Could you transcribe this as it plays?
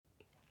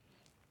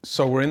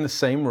So we're in the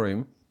same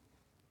room,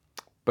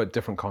 but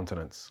different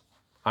continents.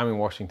 I'm in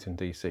Washington,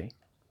 D.C.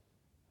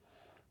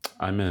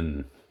 I'm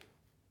in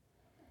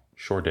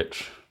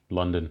Shoreditch,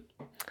 London,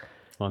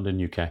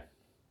 UK.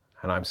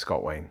 And I'm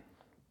Scott Wayne.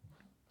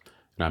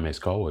 And I'm Ace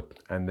Colwood.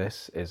 And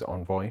this is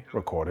Envoy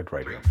Recorded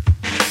Radio.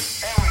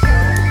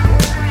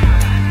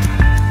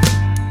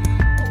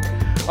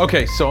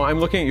 Okay, so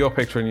I'm looking at your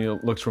picture and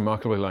it looks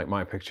remarkably like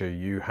my picture.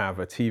 You have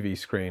a TV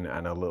screen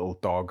and a little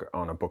dog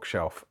on a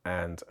bookshelf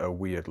and a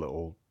weird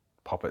little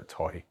puppet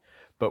toy.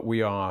 But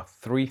we are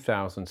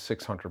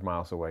 3,600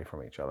 miles away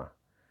from each other.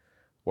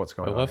 What's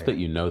going on I love here? that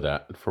you know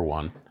that, for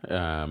one.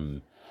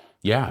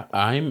 Yeah,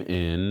 I'm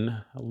in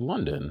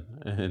London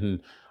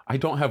and I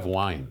don't have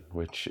wine,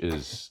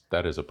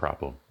 that is a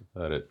problem.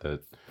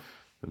 That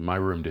my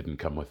room didn't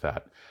come with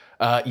that.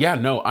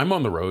 No, I'm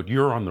on the road.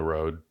 You're on the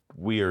road.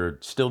 We are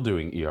still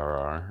doing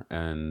ERR,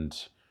 and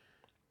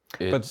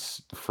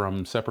it's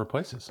from separate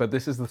places. But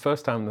this is the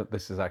first time that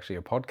this is actually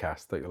a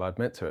podcast that you'll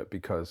admit to it,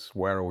 because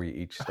where are we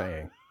each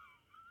staying?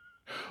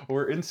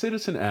 We're in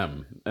Citizen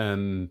M,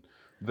 and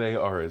they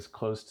are as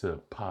close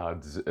to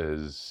pods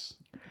as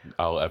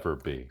I'll ever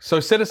be. So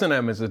Citizen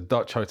M is a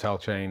Dutch hotel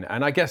chain,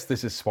 and I guess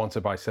this is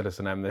sponsored by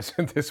Citizen M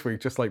this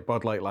week, just like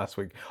Bud Light last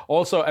week.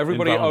 Also,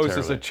 everybody owes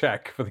us a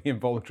check for the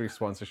involuntary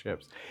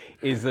sponsorships.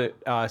 Is that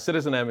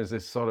Citizen M is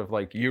this sort of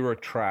like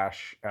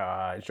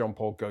Eurotrash,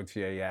 Jean-Paul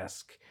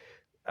Gaultier-esque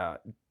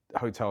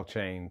hotel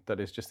chain that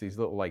is just these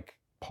little like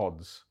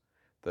pods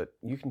that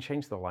you can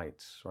change the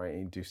lights, right?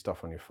 You do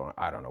stuff on your phone.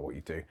 I don't know what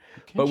you do,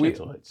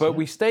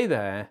 we stay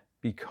there.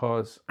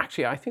 Because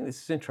actually, I think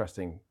this is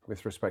interesting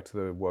with respect to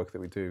the work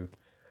that we do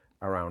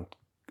around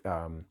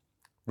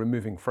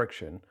removing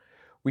friction.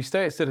 We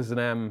stay at Citizen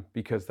M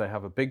because they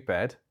have a big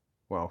bed.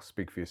 Well,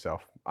 speak for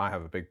yourself. I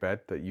have a big bed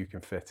that you can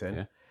fit in.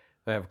 Yeah.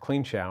 They have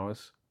clean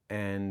showers,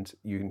 and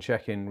you can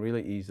check in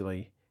really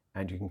easily,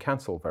 and you can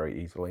cancel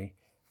very easily.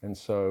 And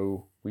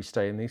so we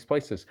stay in these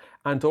places.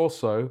 And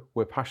also,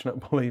 we're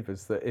passionate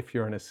believers that if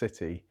you're in a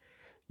city,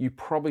 you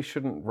probably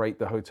shouldn't rate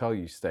the hotel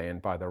you stay in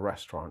by the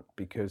restaurant,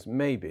 because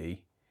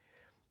maybe,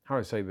 how do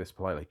I say this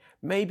politely?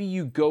 Maybe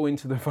you go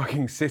into the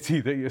fucking city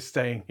that you're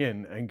staying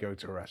in and go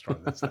to a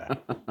restaurant that's there.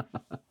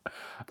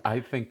 I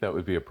think that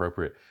would be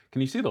appropriate. Can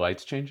you see the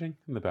lights changing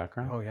in the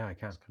background? Oh yeah, I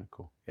can. It's kind of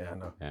cool. Yeah, I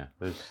know. Yeah,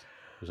 there's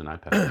an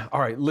iPad.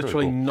 All right,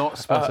 literally really cool. Not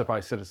sponsored by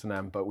Citizen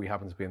M, but we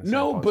happen to be in the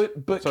same pod.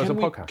 But so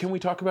can we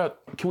talk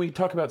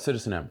about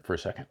Citizen M for a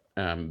second?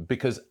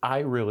 Because I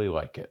really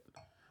like it.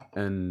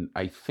 And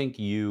I think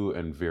you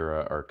and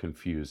Vera are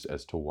confused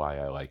as to why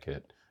I like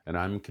it. And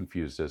I'm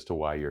confused as to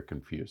why you're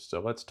confused. So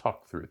let's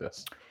talk through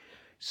this.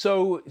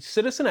 So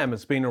Citizen M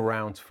has been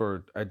around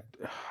for a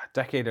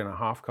decade and a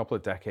half, couple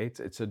of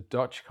decades. It's a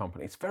Dutch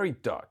company. It's very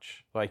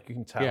Dutch. Like you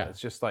can tell, It's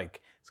just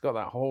like, it's got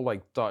that whole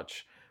like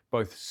Dutch,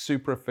 both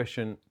super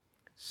efficient,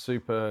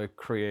 super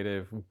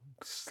creative,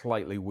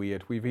 slightly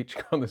weird. We've each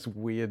got this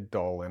weird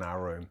doll in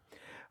our room.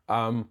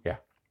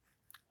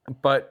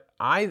 But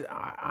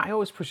I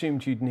always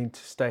presumed you'd need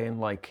to stay in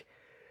like,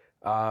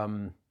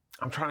 I'm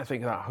trying to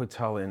think of that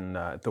hotel in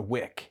the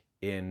Wick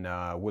in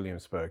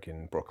Williamsburg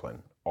in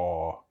Brooklyn,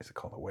 or is it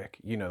called the Wick?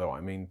 You know what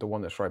I mean, the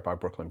one that's right by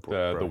Brooklyn.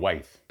 The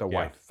Wythe. The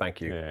Wythe.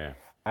 Thank you. Yeah.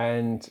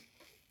 And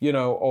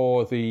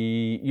or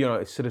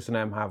Citizen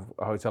M have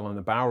a hotel in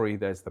the Bowery.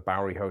 There's the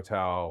Bowery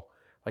Hotel.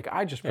 Like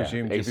I just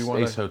presumed you'd be one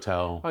of Ace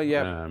Hotel. Oh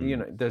yeah,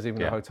 there's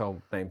even a hotel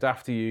named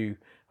after you.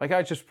 Like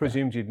I just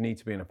presumed you'd need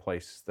to be in a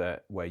place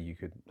where you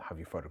could have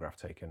your photograph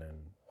taken and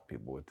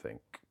people would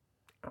think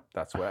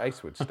that's where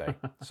Ace would stay.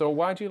 So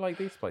why do you like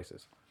these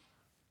places?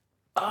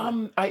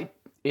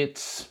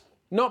 It's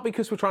not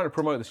because we're trying to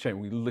promote this chain.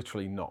 We're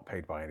literally not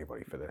paid by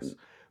anybody for this.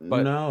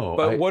 But no.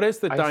 But what is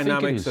the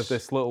dynamics of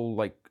this little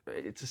like?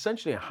 It's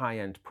essentially a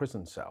high-end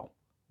prison cell.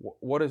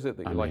 What is it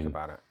that you like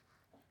about it?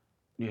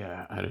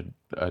 Yeah,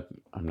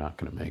 I'm not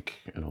going to make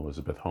an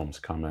Elizabeth Holmes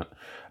comment.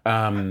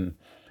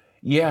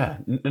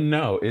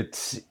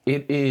 It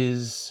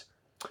is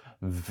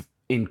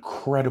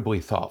incredibly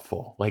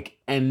thoughtful, like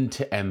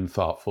end-to-end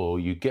thoughtful.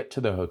 You get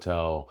to the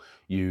hotel,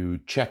 you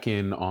check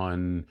in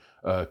on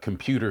a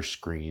computer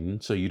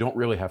screen, so you don't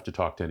really have to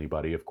talk to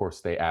anybody. Of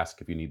course, they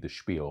ask if you need the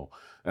spiel.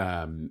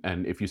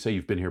 And if you say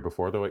you've been here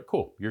before, they're like,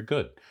 cool, you're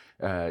good.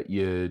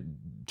 You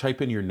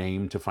type in your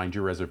name to find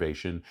your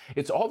reservation.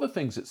 It's all the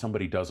things that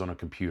somebody does on a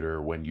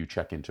computer when you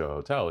check into a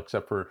hotel,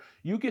 except for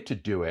you get to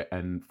do it.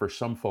 And for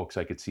some folks,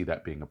 I could see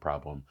that being a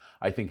problem.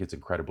 I think it's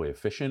incredibly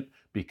efficient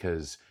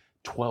because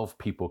 12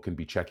 people can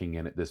be checking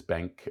in at this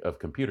bank of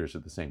computers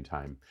at the same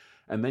time.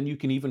 And then you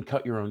can even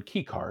cut your own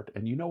key card.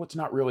 And it's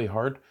not really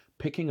hard.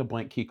 Picking a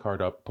blank key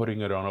card up,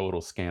 putting it on a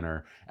little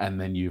scanner, and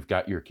then you've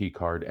got your key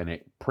card and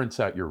it prints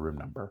out your room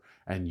number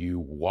and you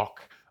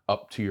walk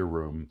up to your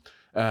room.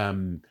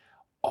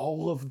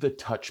 All of the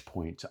touch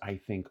points, I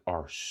think,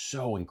 are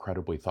so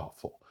incredibly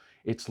thoughtful.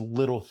 It's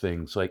little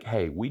things like,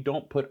 hey, we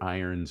don't put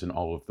irons in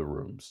all of the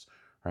rooms,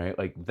 right?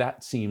 Like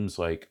that seems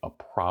like a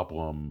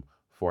problem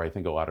for, I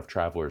think, a lot of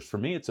travelers. For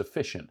me, it's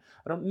efficient.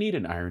 I don't need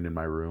an iron in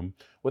my room.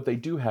 What they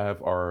do have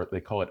they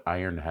call it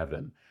Iron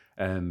Heaven.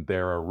 And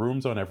there are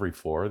rooms on every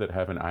floor that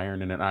have an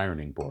iron and an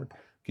ironing board.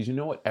 Because you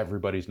know what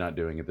everybody's not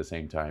doing at the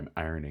same time?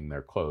 Ironing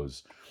their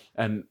clothes.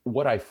 And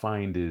what I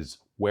find is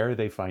where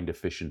they find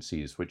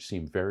efficiencies, which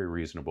seem very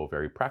reasonable,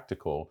 very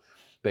practical,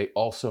 they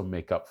also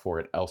make up for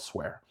it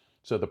elsewhere.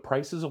 So the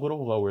price is a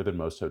little lower than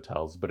most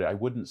hotels, but I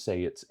wouldn't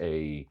say it's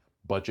a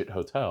budget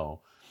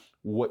hotel.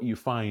 What you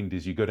find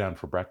is you go down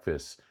for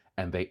breakfast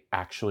and they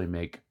actually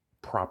make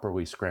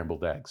properly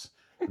scrambled eggs.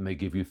 And they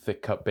give you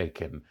thick cut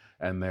bacon,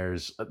 and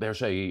there's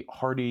a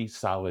hearty,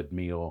 solid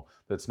meal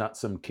that's not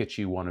some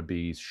kitschy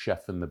wannabe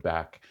chef in the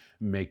back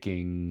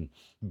making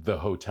the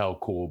hotel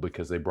cool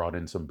because they brought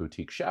in some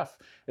boutique chef.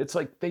 It's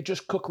like they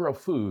just cook real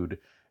food,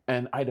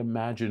 and I'd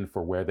imagine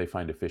for where they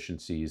find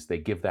efficiencies, they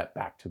give that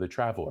back to the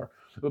traveler.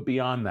 But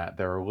beyond that,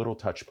 there are little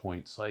touch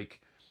points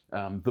like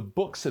the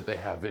books that they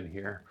have in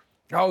here.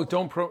 Oh,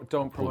 don't promote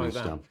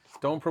them.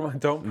 Don't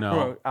promote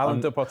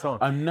Alain de Botton.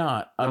 I'm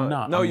not.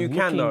 No, I'm you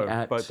can though,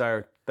 at, but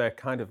they're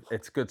kind of,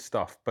 it's good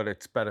stuff, but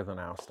it's better than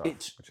our stuff,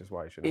 which is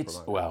why you shouldn't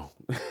promote it. Well,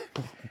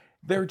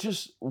 they're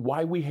just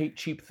Why We Hate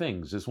Cheap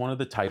Things is one of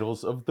the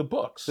titles of the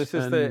books. Is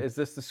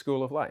this the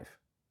School of Life?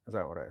 Is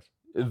that what it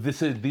is?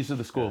 These are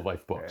the School of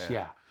Life books.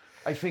 Yeah.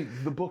 I think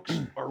the books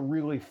are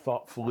really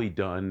thoughtfully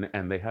done,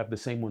 and they have the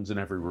same ones in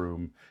every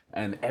room.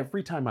 And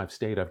every time I've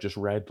stayed, I've just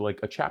read like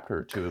a chapter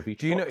or two of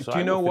each book. Do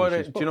you know what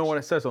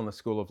it says on the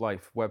School of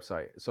Life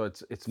website? So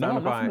it's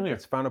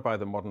founded by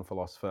the modern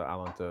philosopher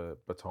Alain de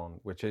Botton,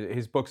 which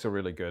his books are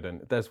really good. And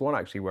there's one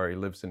actually where he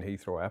lives in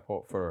Heathrow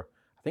Airport for,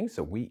 I think it's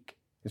a week.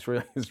 It's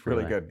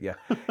really good. Yeah.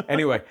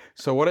 Anyway,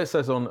 so what it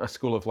says on a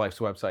School of Life's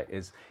website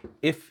is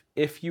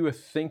if you are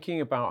thinking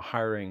about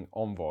hiring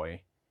Envoy,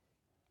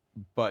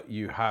 but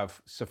you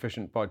have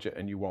sufficient budget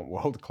and you want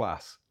world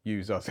class,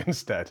 use us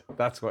instead.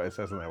 That's what it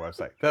says on their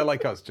website. They're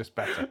like us, just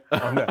better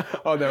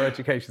on their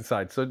education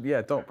side. So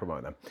yeah, don't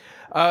promote them.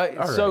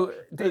 So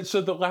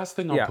the last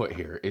thing I'll put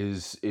here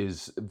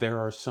is there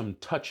are some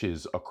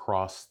touches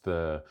across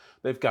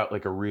they've got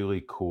like a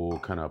really cool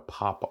kind of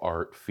pop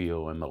art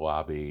feel in the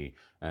lobby,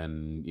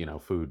 and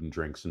food and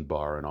drinks and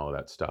bar and all of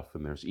that stuff,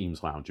 and there's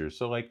Eames loungers.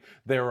 So like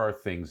there are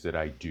things that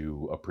I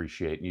do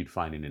appreciate and you'd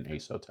find in an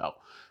Ace hotel.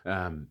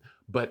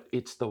 But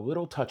it's the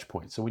little touch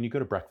points. So when you go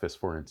to breakfast,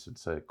 for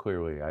instance,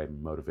 clearly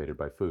I'm motivated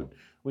by food.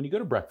 When you go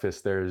to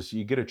breakfast,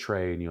 you get a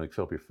tray and you like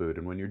fill up your food.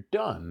 And when you're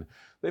done,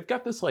 they've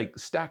got this like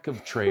stack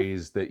of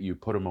trays that you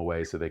put them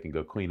away so they can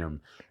go clean them.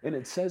 And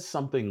it says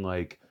something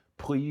like,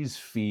 please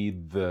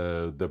feed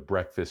the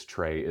breakfast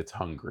tray, it's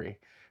hungry,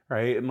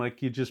 right? And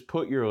like you just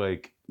put your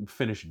like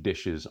finished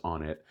dishes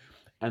on it.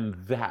 And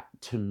that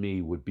to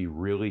me would be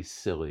really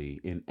silly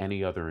in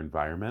any other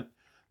environment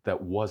that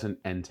wasn't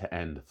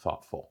end-to-end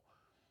thoughtful.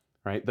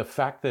 Right? The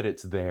fact that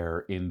it's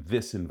there in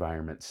this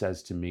environment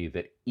says to me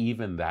that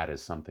even that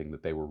is something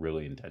that they were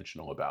really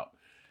intentional about.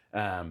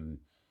 I'm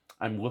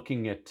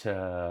looking at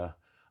the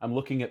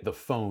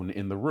phone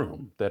in the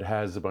room that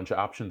has a bunch of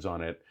options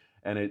on it,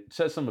 and it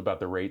says something about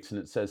the rates, and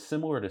it says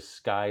similar to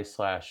Sky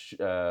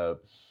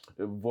 /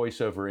 voice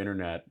over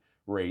internet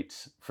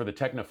rates for the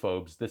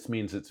technophobes. This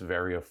means it's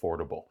very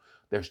affordable.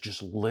 There's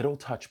just little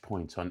touch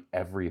points on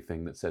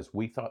everything that says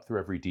we thought through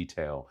every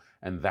detail,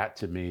 and that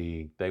to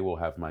me, they will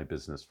have my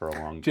business for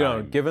a long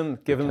time.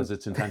 Because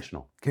it's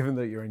intentional. Given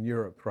that you're in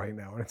Europe right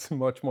now, and it's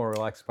much more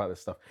relaxed about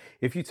this stuff.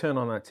 If you turn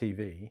on that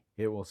TV,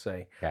 it will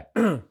say,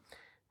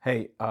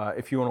 "Hey,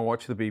 if you want to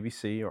watch the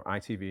BBC or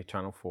ITV,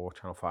 Channel 4,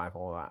 Channel 5,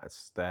 all that,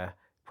 it's there.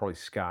 Probably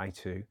Sky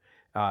too.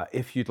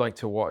 If you'd like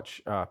to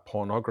watch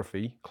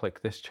pornography,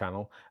 click this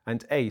channel.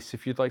 And Ace,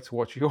 if you'd like to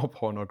watch your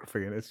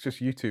pornography, and it's just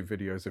YouTube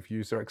videos of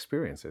user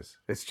experiences.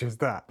 It's just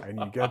that, and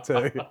you get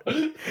to,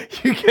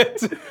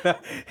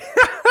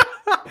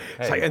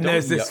 and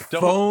there's this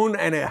phone,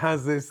 and it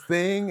has this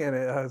thing, and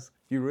it has.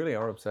 You really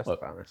are obsessed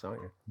about this,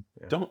 aren't you?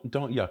 Yeah.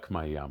 Don't yuck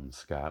my yum,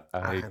 Scott.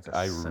 I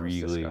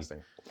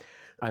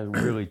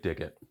really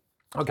dig it.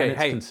 Okay,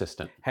 and it's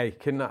consistent. Hey,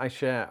 can I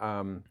share?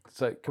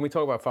 So can we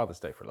talk about Father's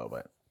Day for a little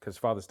bit? Because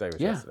Father's Day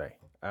was yesterday,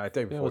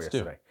 day before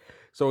yesterday.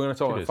 So we're going to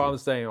talk about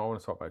Father's Day, and I want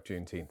to talk about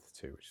Juneteenth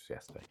too, which is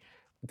yesterday.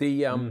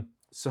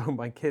 So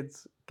my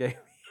kids gave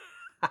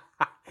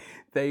me,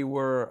 they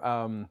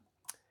were,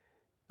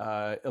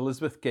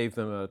 Elizabeth gave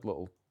them a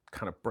little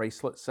kind of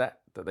bracelet set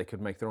that they could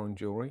make their own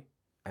jewelry.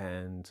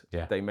 And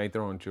they made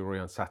their own jewelry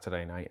on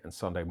Saturday night and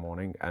Sunday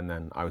morning, and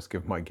then I was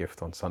given my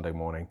gift on Sunday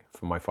morning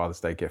for my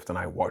Father's Day gift, and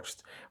I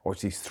watched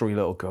these three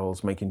little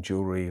girls making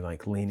jewelry,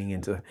 like leaning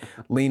into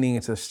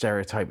the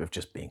stereotype of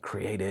just being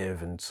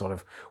creative, and sort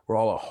of we're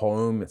all at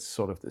home. It's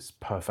sort of this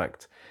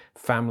perfect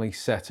family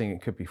setting.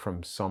 It could be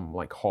from some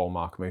like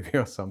Hallmark movie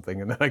or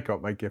something. And then I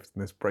got my gift,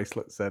 and this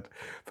bracelet said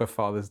for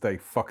Father's Day,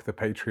 "Fuck the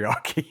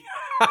patriarchy."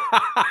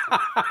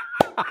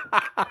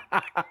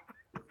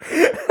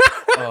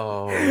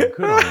 Oh,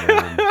 good on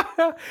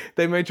them.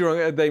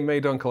 They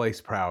made Uncle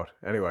Ace proud.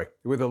 Anyway,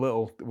 with a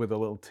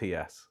little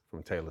TS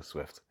from Taylor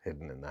Swift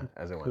hidden in there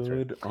as it went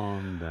through. Good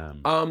on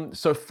them.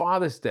 So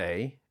Father's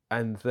Day,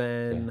 and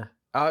then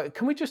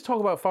can we just talk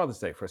about Father's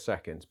Day for a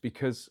second?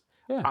 Because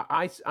Yeah.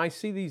 I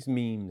see these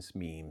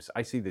memes.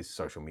 I see these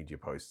social media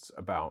posts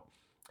about,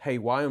 hey,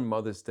 why on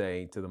Mother's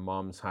Day do the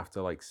moms have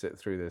to like sit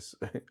through this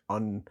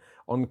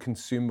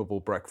unconsumable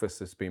breakfast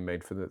that's been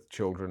made for the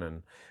children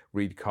and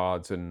read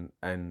cards and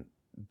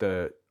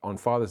on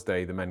Father's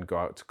Day the men go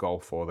out to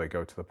golf or they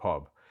go to the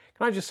pub.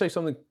 Can I just say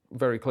something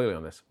very clearly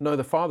on this? No,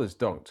 the fathers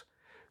don't.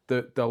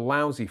 The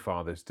lousy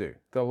fathers do.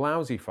 The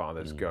lousy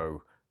fathers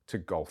go to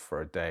golf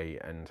for a day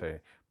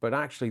but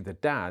actually the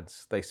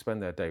dads, they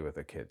spend their day with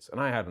their kids.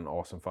 And I had an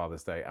awesome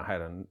Father's Day. I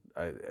had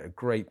a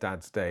great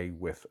dad's day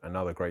with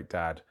another great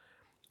dad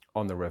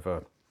on the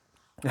river.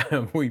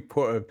 we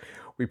put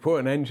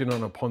an engine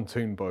on a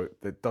pontoon boat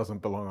that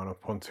doesn't belong on a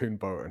pontoon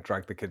boat and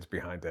dragged the kids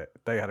behind it.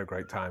 They had a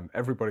great time.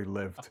 Everybody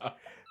lived.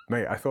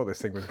 Mate, I thought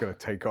this thing was going to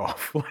take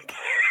off. Like,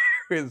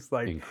 it was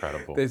like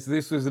incredible.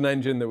 This was an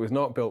engine that was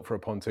not built for a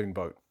pontoon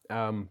boat.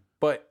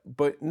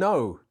 But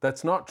no,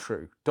 that's not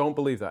true. Don't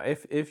believe that.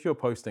 If you're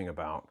posting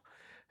about,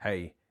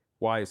 hey,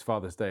 why is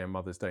Father's Day and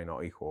Mother's Day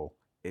not equal?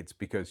 It's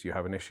because you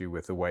have an issue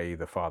with the way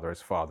the father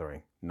is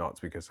fathering, not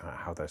because of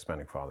how they're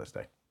spending Father's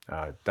Day.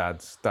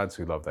 Dads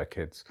who love their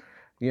kids,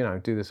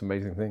 do this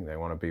amazing thing. They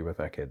want to be with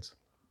their kids.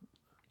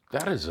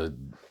 That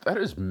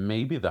is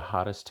maybe the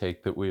hottest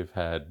take that we've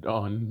had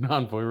on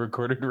non-voice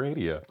recorded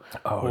radio.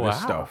 Oh, wow.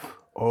 This stuff.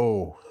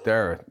 Oh,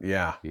 there,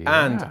 yeah.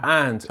 Yeah.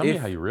 And tell me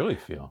how you really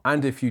feel.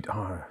 And if you,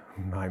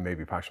 I may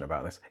be passionate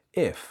about this.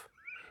 If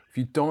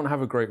you don't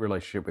have a great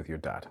relationship with your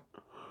dad,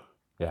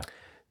 yeah,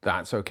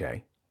 that's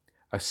okay.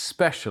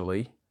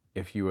 Especially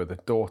if you are the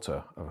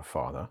daughter of a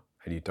father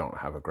and you don't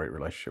have a great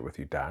relationship with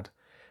your dad.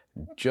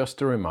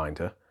 Just a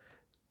reminder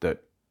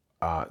that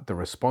the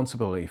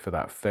responsibility for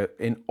that,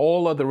 in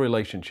all other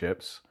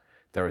relationships,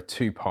 there are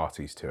two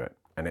parties to it,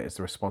 and it is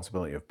the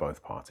responsibility of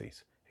both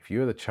parties. If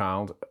you are the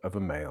child of a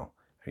male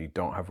and you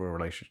don't have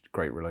a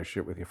great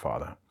relationship with your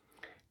father,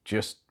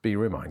 just be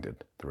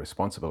reminded the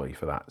responsibility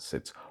for that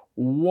sits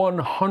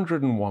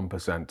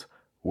 101%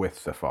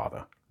 with the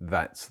father.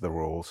 That's the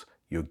rules.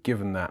 You're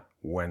given that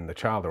when the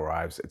child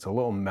arrives. It's a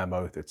little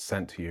memo that's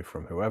sent to you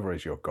from whoever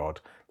is your God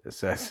that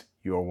says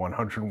you're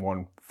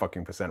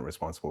 101%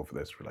 responsible for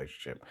this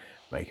relationship.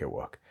 Make it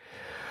work.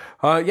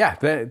 Yeah,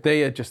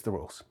 they are just the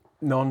rules.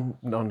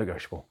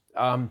 Non-negotiable.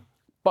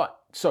 But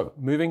so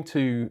moving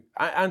to,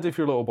 and if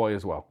you're a little boy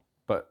as well,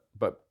 but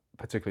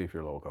particularly if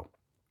you're a little girl.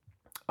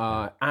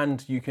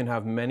 And you can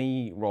have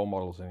many role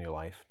models in your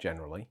life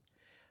generally,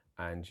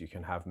 and you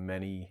can have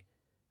many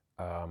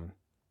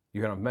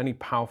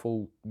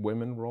powerful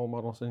women role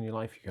models in your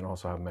life. You can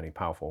also have many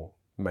powerful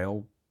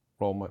male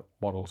role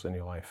models in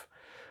your life.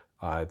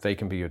 They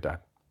can be your dad.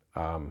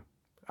 And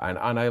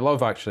I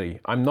love, actually,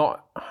 I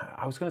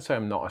was going to say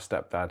I'm not a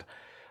stepdad.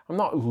 I'm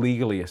not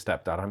legally a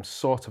stepdad. I'm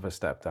sort of a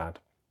stepdad.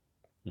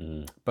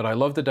 But I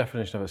love the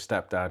definition of a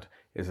stepdad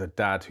is a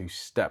dad who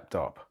stepped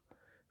up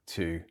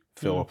to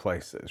fill a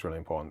place that is really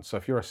important. So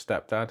if you're a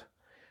stepdad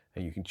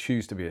and you can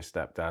choose to be a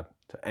stepdad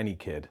to any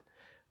kid,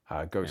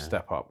 go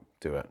step up,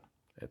 do it.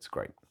 It's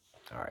great.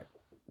 All right.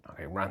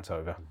 Okay, rant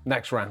over.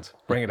 Next rant.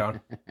 Bring it on.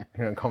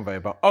 You're on conveyor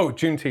belt. Oh,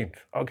 Juneteenth.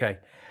 Okay.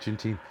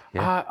 Juneteenth.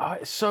 Yeah.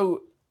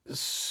 So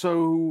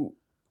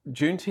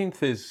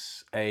Juneteenth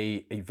is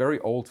a very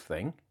old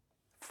thing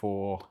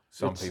for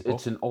some people.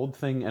 It's an old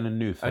thing and a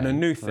new thing.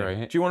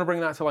 Right? Do you want to bring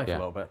that to life a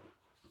little bit?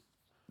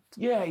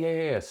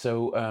 Yeah.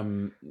 So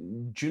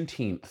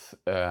Juneteenth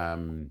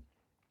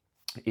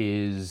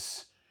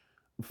is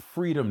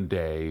Freedom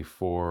Day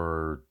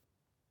for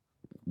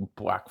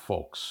Black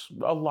folks,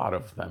 a lot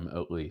of them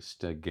at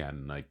least.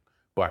 Again, like,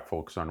 Black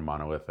folks aren't a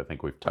monolith. I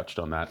think we've touched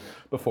on that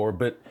before.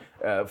 But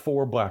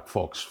for Black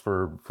folks,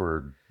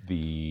 for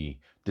the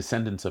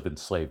descendants of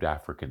enslaved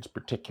Africans,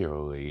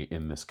 particularly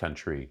in this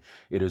country,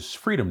 it is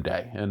Freedom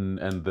Day. And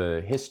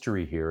the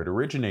history here, it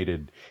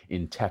originated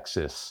in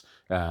Texas.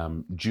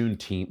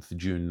 Juneteenth,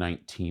 June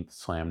 19th,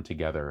 slammed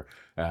together.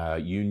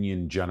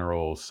 Union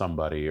General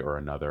somebody or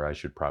another, I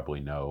should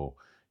probably know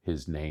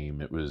his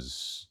name. It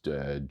was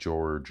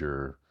George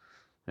or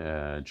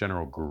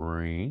General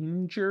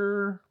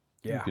Granger.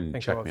 Yeah, you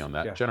can check me on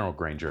that. Yeah. General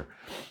Granger.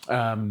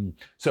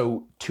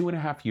 So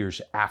 2.5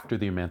 years after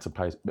the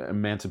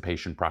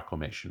Emancipation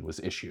Proclamation was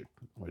issued,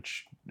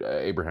 which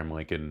Abraham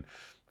Lincoln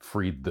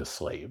freed the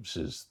slaves,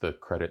 is the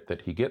credit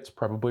that he gets,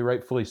 probably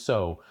rightfully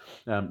so.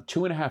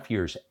 2.5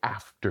 years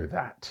after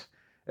that,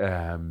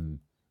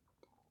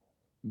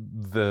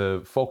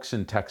 the folks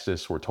in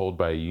Texas were told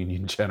by a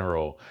Union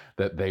general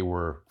that they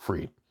were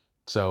freed.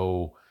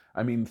 So,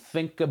 I mean,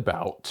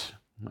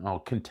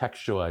 I'll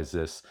contextualize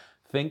this.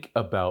 Think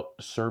about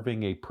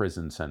serving a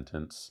prison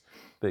sentence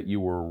that you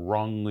were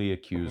wrongly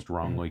accused,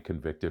 wrongly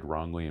convicted,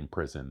 wrongly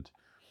imprisoned,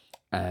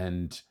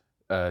 and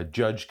a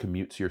judge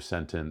commutes your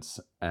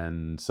sentence,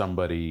 and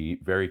somebody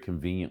very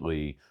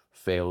conveniently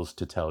fails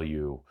to tell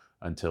you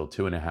until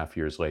 2.5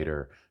 years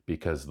later,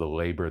 because the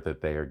labor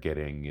that they are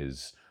getting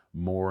is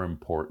more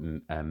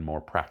important and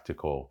more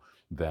practical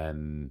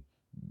than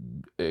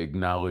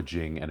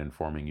acknowledging and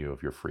informing you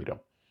of your freedom.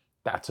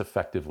 That's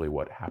effectively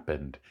what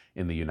happened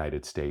in the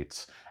United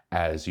States.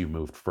 as you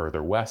moved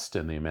further west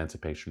and the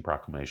Emancipation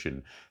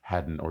Proclamation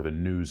or the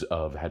news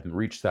of hadn't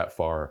reached that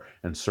far,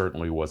 and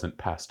certainly wasn't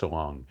passed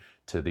along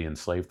to the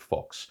enslaved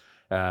folks.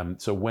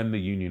 So when the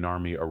Union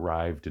Army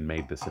arrived and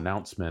made this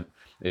announcement,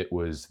 it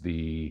was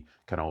the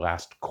kind of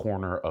last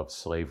corner of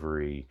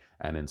slavery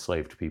and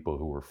enslaved people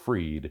who were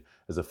freed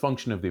as a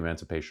function of the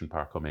Emancipation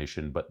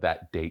Proclamation. But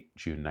that date,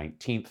 June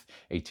 19th,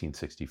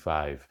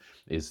 1865,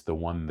 is the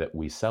one that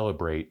we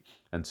celebrate.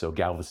 And so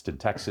Galveston,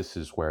 Texas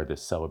is where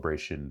this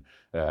celebration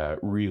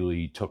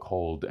really took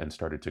hold and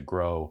started to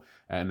grow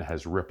and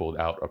has rippled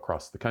out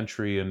across the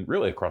country and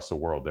really across the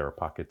world. There are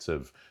pockets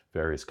of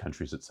various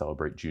countries that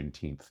celebrate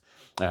Juneteenth.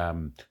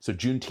 So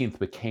Juneteenth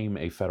became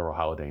a federal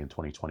holiday in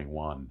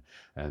 2021.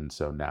 And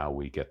so now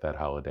we get that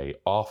holiday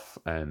off.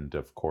 And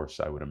of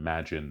course, I would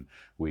imagine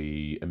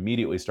we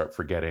immediately start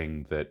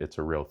forgetting that it's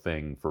a real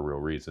thing for real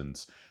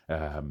reasons,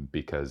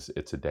 because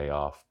it's a day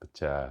off.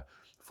 But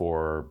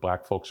for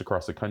Black folks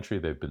across the country,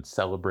 they've been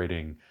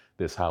celebrating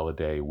this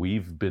holiday.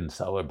 We've been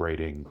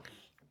celebrating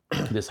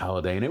this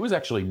holiday, and it was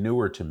actually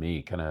newer to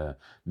me, kind of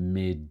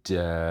mid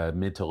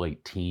to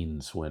late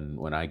teens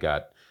when I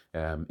got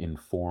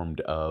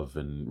informed of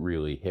and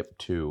really hip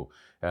to.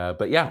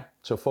 But yeah,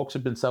 so folks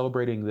have been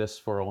celebrating this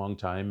for a long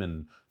time,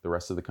 and the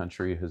rest of the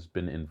country has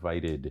been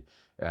invited,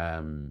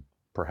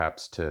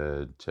 perhaps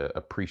to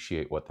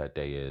appreciate what that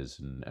day is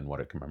and what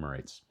it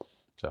commemorates.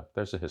 So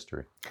there's a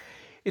history.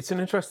 It's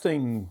an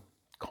interesting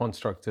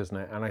construct, isn't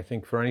it? And I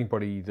think for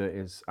anybody that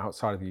is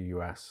outside of the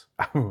US,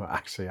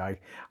 actually,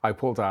 I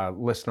pulled our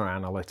listener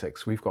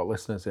analytics. We've got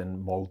listeners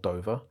in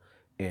Moldova,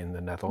 in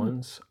the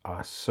Netherlands,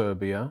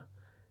 Serbia,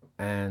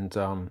 and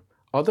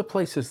other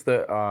places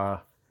that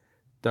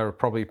there are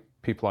probably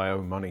people I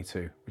owe money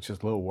to, which is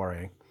a little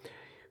worrying.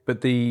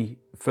 But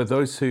for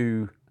those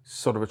who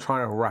sort of are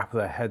trying to wrap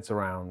their heads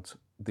around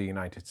the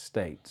United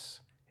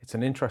States, it's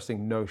an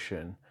interesting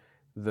notion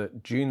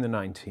that June the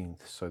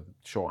 19th, so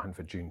shorthand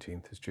for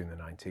Juneteenth is June the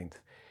 19th,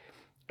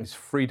 is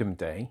Freedom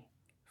Day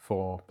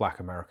for Black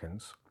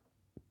Americans.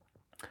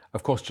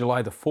 Of course,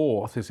 July the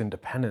 4th is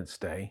Independence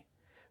Day,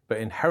 but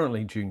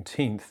inherently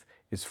Juneteenth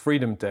is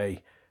Freedom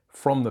Day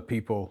from the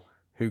people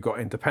who got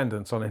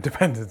independence on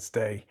Independence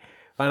Day.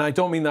 And I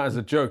don't mean that as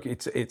a joke.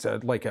 It's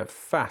like a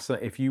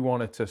fascinating, if you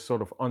wanted to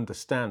sort of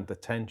understand the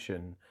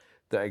tension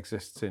that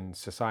exists in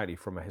society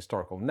from a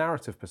historical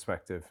narrative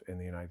perspective in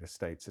the United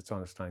States, it's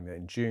understanding that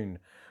in June,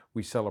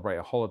 we celebrate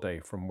a holiday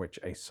from which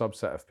a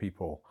subset of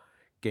people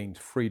gained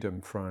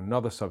freedom from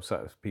another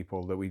subset of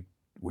people, that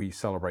we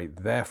celebrate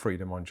their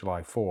freedom on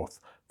July 4th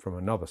from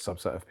another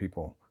subset of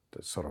people,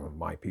 that's sort of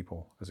my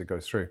people as it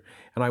goes through.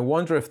 And I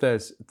wonder if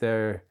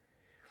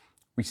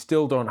we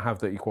still don't have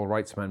the Equal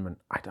Rights Amendment.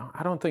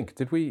 I don't think,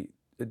 did we?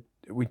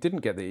 We didn't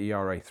get the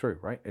ERA through,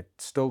 right? It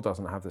still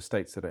doesn't have the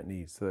states that it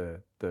needs,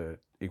 the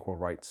Equal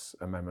Rights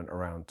Amendment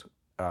around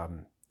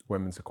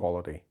women's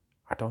equality.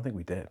 I don't think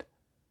we did.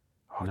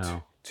 Oh,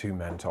 no. Two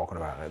men talking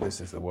about it.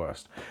 This is the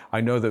worst. I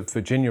know that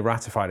Virginia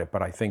ratified it,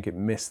 but I think it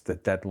missed the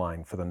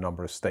deadline for the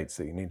number of states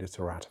that you needed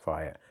to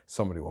ratify it.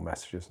 Somebody will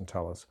message us and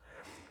tell us.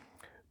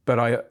 But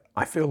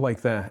I feel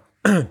like there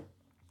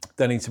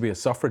needs to be a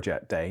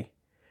suffragette day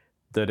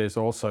that is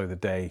also the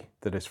day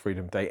that is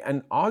Freedom Day.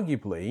 And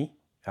arguably,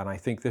 and I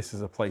think this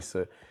is a place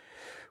that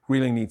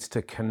really needs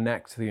to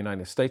connect to the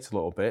United States a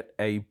little bit,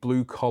 a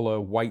blue-collar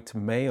white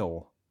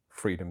male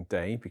Freedom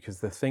Day,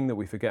 because the thing that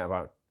we forget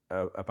about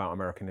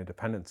American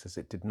independence is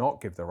it did not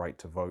give the right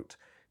to vote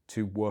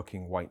to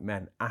working white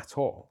men at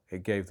all.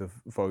 It gave the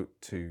vote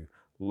to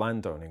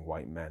landowning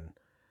white men,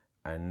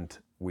 and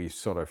we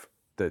sort of,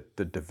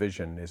 the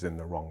division is in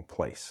the wrong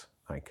place.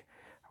 Like,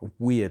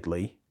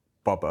 weirdly,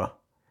 Bubba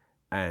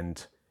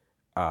and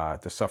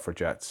the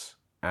suffragettes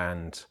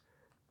and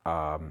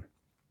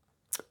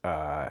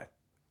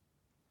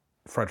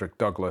Frederick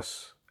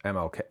Douglass,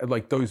 MLK,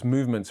 like those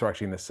movements are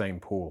actually in the same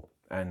pool.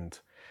 And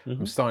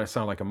I'm starting to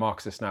sound like a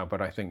Marxist now,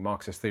 but I think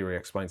Marxist theory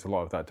explains a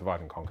lot of that divide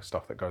and conquer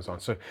stuff that goes on.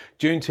 So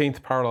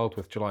Juneteenth paralleled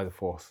with July the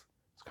 4th.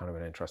 It's kind of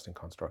an interesting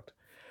construct.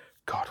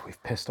 God,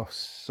 we've pissed off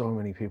so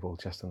many people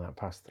just in that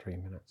past 3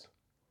 minutes.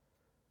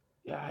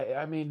 Yeah,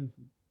 I mean...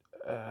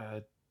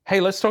 Hey,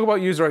 let's talk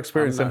about user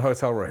experience in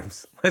hotel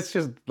rooms. Let's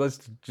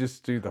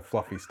just do the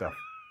fluffy stuff.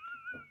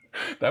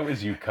 That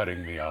was you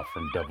cutting me off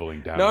from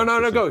doubling down.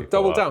 No, go.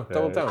 Double down.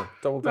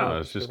 No, I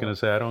was just going to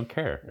say I don't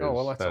care. Oh,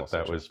 well,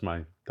 that was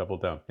my double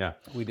down. Yeah.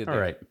 We did All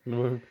right.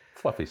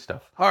 Fluffy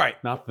stuff. All right.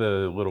 Not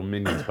the little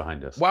minions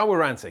behind us. While we're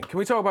ranting, can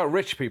we talk about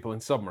rich people in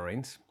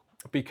submarines?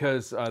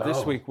 Because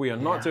this week we are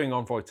not doing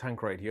Envoy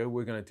Tank Radio.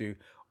 We're going to do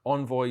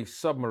Envoy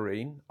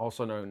Submarine,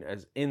 also known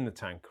as In the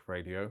Tank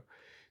Radio.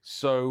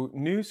 So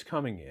news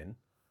coming in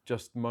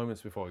just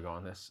moments before we go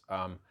on this.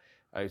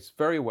 It's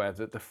very aware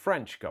that the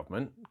French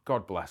government,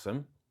 God bless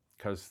them,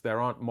 because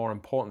there aren't more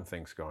important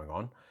things going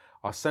on,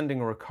 are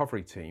sending a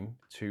recovery team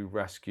to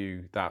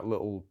rescue that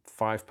little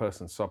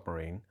 5-person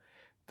submarine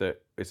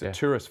that is a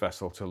tourist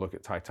vessel to look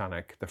at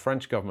Titanic. The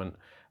French government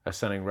are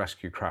sending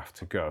rescue craft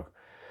to go.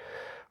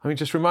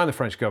 Just remind the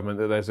French government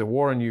that there's a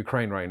war in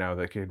Ukraine right now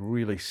that could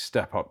really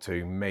step up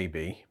to,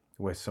 maybe,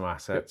 with some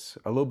assets,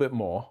 a little bit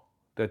more.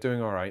 They're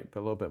doing all right, but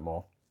a little bit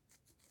more.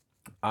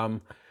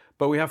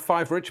 But we have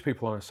 5 rich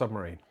people on a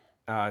submarine.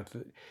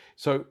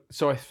 So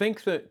I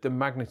think that the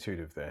magnitude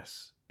of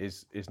this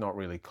is not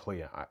really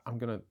clear.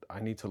 I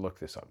need to look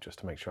this up just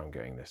to make sure I'm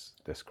getting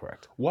this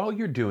correct. While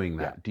you're doing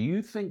that, do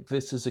you think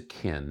this is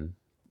akin?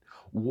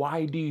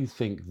 Why do you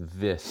think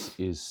this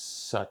is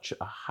such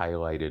a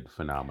highlighted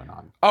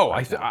phenomenon? Oh,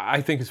 I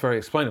think it's very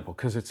explainable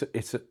because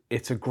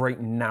it's a great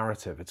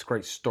narrative. It's a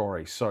great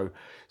story. So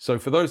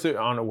for those that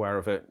aren't aware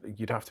of it,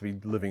 you'd have to be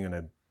living in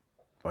a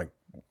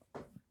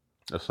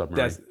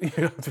submarine. You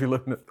have to be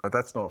living.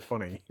 That's not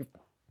funny,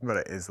 but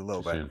it is a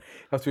little bit. You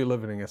have to be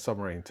living in a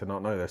submarine to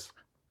not know this.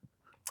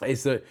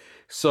 Is that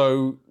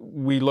so?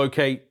 We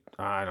locate.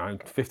 I don't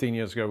know. 15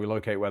 years ago, we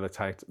locate where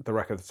the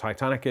wreck of the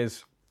Titanic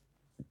is.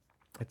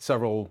 It's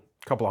couple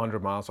of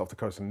hundred miles off the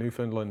coast of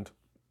Newfoundland.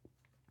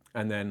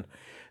 And then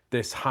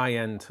this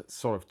high-end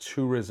sort of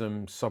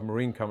tourism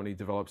submarine company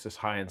develops this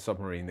high-end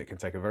submarine that can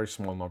take a very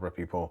small number of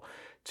people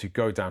to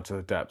go down to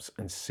the depths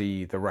and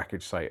see the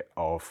wreckage site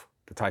of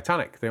the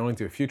Titanic. They only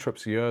do a few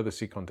trips a year. The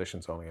sea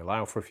conditions only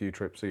allow for a few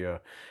trips a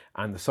year.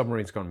 And the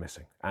submarine's gone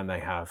missing. And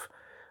they have,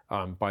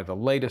 by the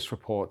latest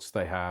reports,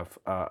 they have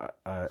a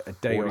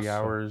day 40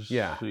 or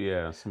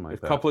so, something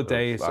like that. A couple of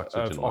days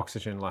of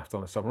oxygen left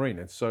on the submarine.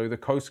 And so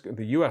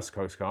the U.S.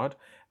 Coast Guard,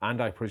 and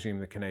I presume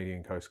the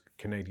Canadian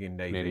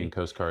Navy. Canadian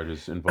Coast Guard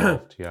is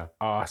involved,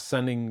 are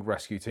sending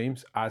rescue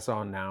teams, as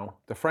are now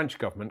the French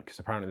government, because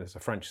apparently there's a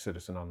French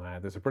citizen on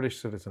there. There's a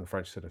British citizen, a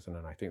French citizen,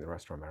 and I think the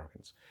rest are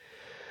Americans.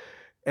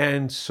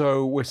 And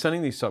so we're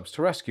sending these subs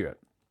to rescue it.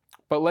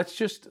 But let's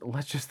just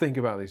think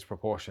about these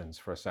proportions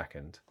for a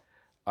second.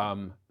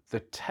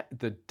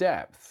 The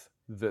depth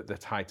that the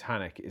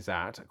Titanic is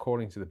at,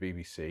 according to the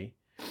BBC,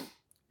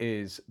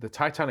 is the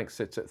Titanic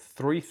sits at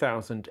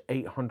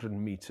 3,800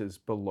 meters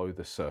below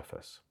the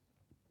surface.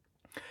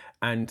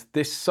 And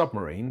this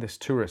submarine, this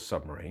tourist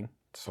submarine,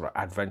 sort of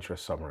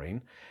adventurous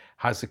submarine,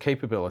 has the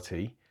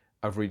capability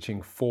of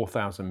reaching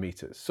 4,000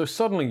 meters. So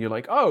suddenly you're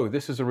like, oh,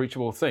 this is a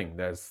reachable thing.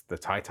 There's the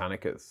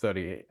Titanic at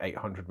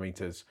 3,800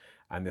 meters,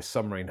 and this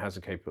submarine has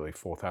a capability of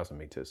 4,000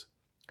 meters.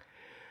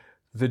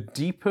 The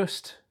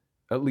deepest,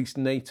 at least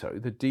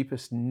the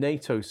deepest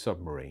NATO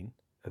submarine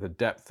at the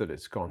depth that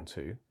it's gone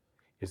to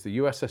is the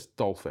USS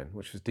Dolphin,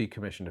 which was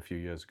decommissioned a few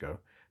years ago,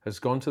 has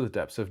gone to the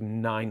depths of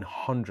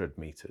 900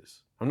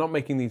 meters. I'm not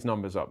making these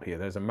numbers up here.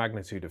 There's a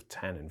magnitude of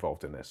 10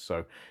 involved in this.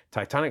 So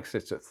Titanic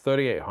sits at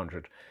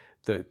 3,800.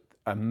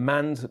 A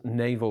manned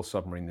naval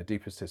submarine, the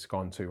deepest it's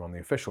gone to on the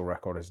official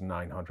record is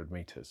 900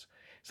 meters.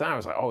 So I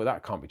was like, oh,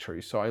 that can't be true.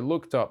 So I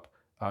looked up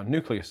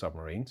nuclear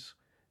submarines,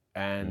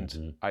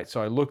 and I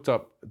looked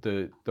up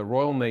the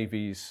Royal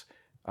Navy's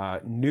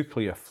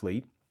nuclear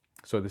fleet.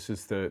 So this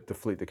is the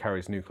fleet that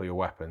carries nuclear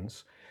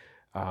weapons,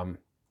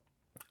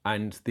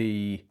 and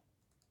the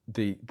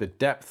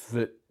depth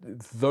that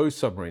those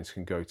submarines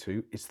can go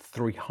to is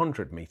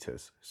 300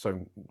 meters.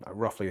 So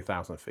roughly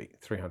 1,000 feet,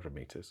 300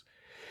 meters.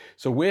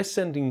 So we're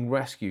sending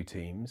rescue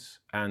teams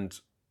and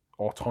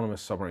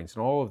autonomous submarines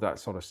and all of that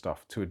sort of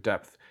stuff to a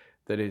depth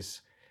that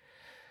is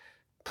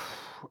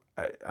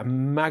a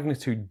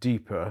magnitude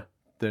deeper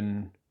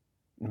than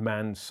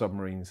manned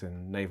submarines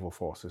and naval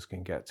forces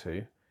can get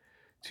to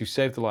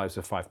save the lives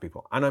of 5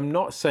 people. And I'm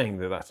not saying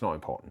that that's not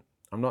important.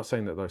 I'm not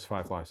saying that those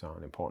 5 lives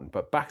aren't important.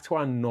 But back to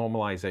our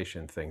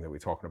normalization thing that we were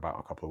talking about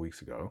a couple of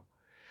weeks ago,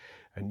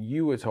 and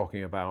you were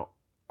talking about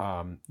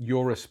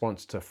your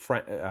response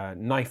to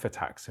knife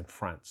attacks in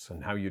France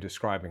and how you're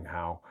describing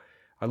how,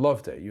 I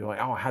loved it. You're like,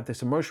 oh, I had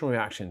this emotional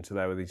reaction to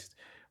there were these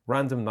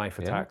random knife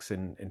attacks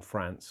in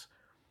France,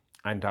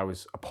 and I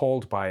was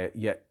appalled by it,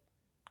 yet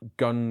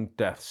gun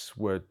deaths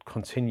were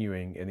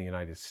continuing in the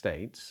United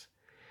States.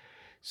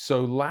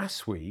 So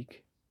last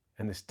week,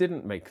 and this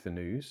didn't make the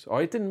news,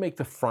 or it didn't make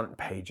the front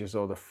pages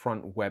or the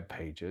front web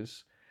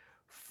pages,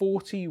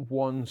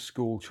 41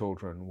 school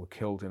children were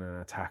killed in an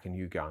attack in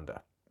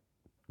Uganda.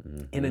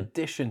 In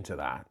addition to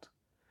that,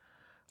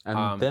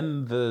 and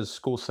then the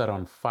school set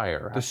on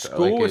fire. The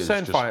school was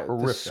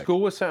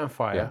set on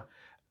fire.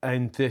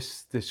 And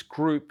this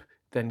group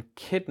then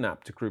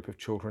kidnapped a group of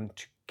children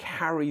to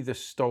carry the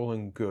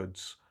stolen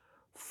goods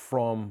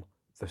from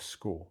the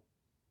school.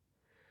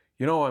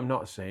 You know what I'm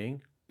not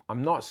seeing?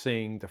 I'm not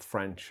seeing the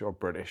French or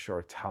British or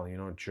Italian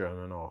or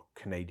German or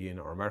Canadian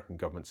or American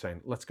government saying,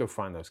 let's go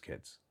find those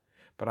kids.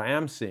 But I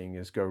am seeing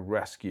is go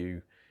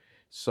rescue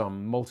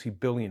some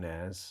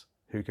multi-billionaires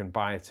who can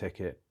buy a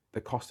ticket.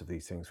 The cost of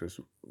these things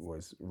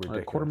was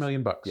ridiculous.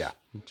 $250,000. Yeah.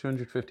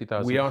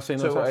 $250,000. We are seeing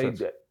those assets.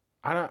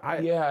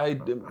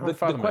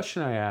 The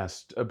question I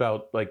asked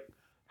about like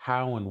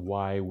how and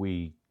why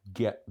we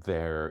get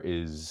there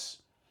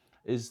is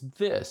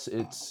this.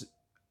 It's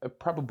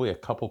probably a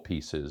couple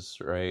pieces,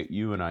 right?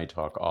 You and I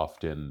talk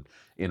often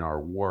in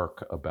our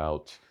work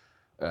about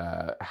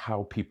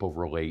how people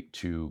relate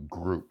to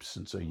groups.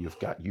 And so you've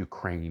got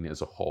Ukraine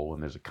as a whole,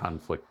 and there's a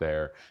conflict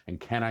there. And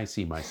can I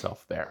see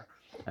myself there?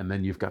 And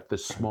then you've got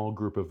this small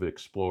group of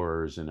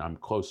explorers, and I'm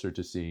closer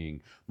to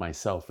seeing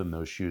myself in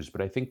those shoes.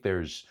 But I think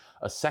there's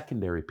a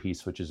secondary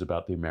piece, which is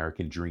about the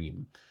American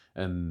dream.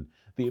 And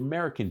the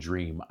American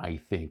dream, I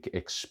think,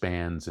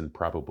 expands and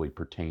probably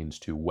pertains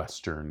to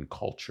Western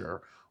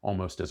culture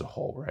almost as a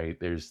whole, right?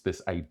 There's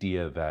this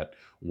idea that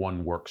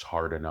one works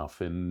hard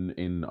enough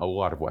in a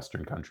lot of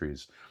Western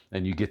countries,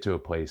 and you get to a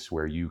place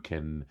where you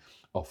can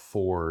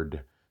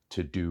afford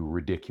to do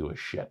ridiculous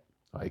shit,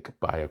 like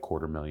buy a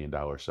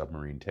 $250,000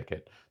 submarine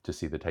ticket to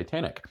see the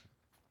Titanic.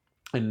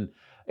 And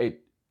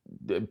it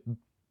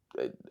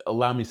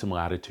allow me some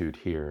latitude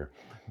here.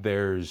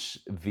 There's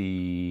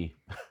the,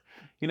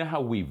 you know how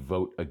we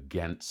vote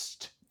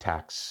against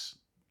taxing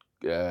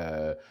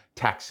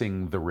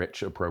the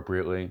rich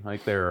appropriately?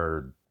 Like there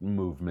are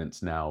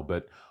movements now,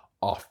 but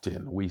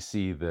often we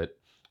see that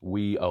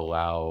we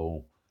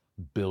allow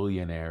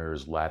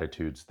billionaires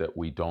latitudes that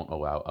we don't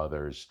allow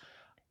others.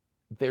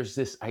 There's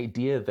this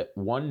idea that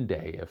one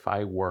day, if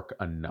I work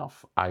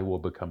enough, I will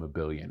become a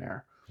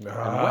billionaire. And when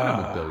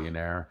I'm a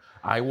billionaire,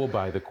 I will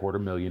buy the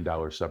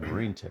 $250,000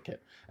 submarine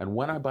ticket. And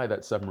when I buy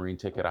that submarine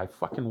ticket, I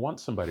fucking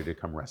want somebody to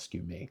come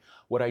rescue me.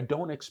 What I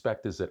don't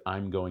expect is that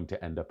I'm going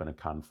to end up in a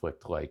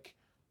conflict like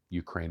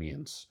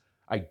Ukrainians.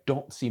 I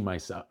don't see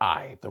myself,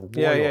 the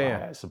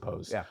royal I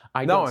suppose. Yeah.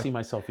 I don't see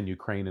myself in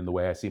Ukraine in the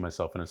way I see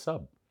myself in a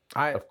sub.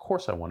 Of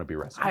course I want to be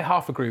rescued. I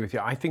half agree with you.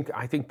 I think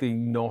the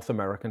North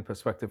American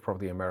perspective,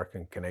 probably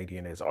American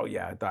Canadian, is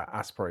that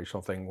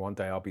aspirational thing. One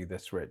day I'll be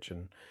this rich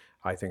and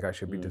I think I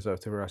should be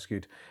deserved to be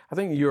rescued. I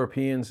think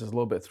Europeans is a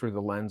little bit through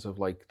the lens of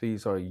like,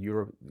 these are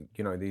Europe,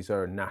 these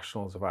are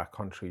nationals of our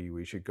country.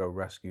 We should go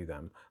rescue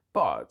them.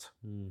 But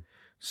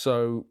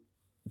so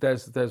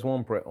there's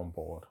one Brit on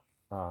board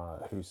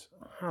has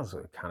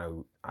a kind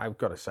of, I've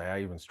got to say,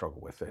 I even struggle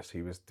with this.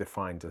 He was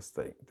defined as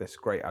this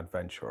great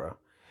adventurer.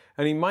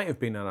 And he might have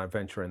been an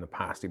adventurer in the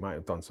past. He might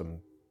have done some,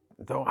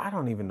 though I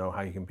don't even know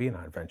how you can be an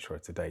adventurer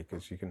today,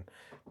 because you can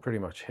pretty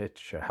much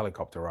hitch a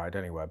helicopter ride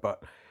anywhere.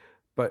 But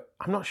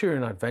I'm not sure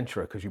you're an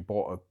adventurer because you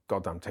bought a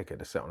goddamn ticket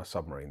to sit on a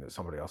submarine that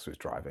somebody else was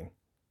driving.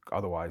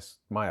 Otherwise,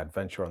 my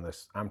adventure on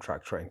this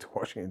Amtrak train to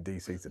Washington,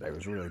 D.C. today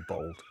was really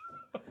bold.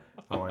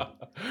 I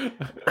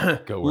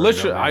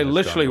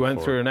literally went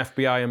through an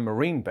FBI and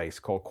Marine base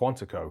called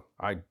Quantico.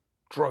 I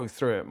drove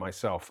through it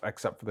myself,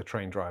 except for the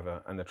train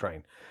driver and the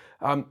train.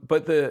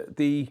 But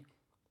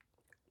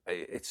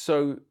it's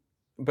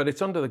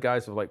under the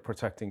guise of like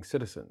protecting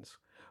citizens.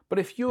 But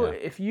if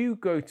you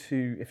go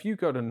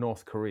to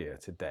North Korea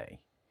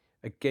today,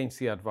 against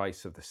the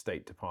advice of the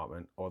State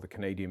Department or the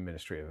Canadian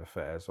Ministry of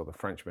Affairs or the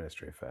French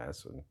Ministry of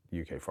Affairs and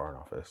UK Foreign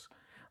Office,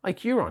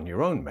 like you're on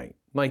your own, mate.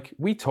 Like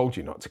we told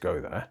you not to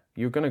go there.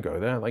 You're going to go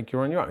there. Like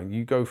you're on your own.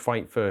 You go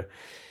fight for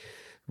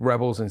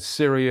rebels in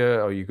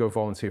Syria or you go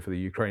volunteer for the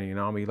Ukrainian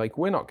army. Like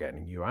we're not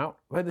getting you out.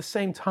 But at the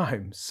same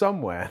time,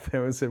 somewhere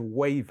there was a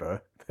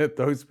waiver that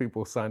those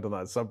people signed on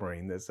that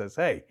submarine that says,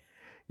 hey,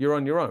 you're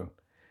on your own.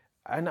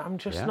 And I'm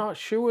just not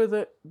sure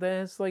that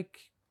there's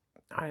like,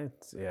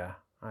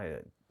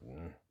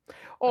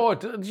 or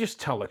just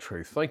tell the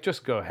truth. Like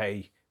just go,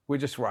 hey, we're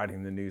just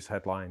writing the news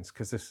headlines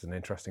because this is an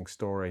interesting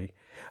story.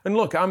 And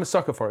look, I'm a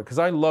sucker for it because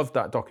I loved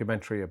that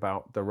documentary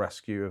about the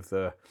rescue of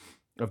the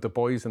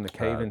boys in the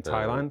cave in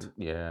Thailand.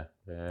 Yeah.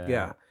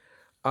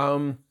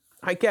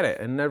 I get it.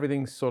 And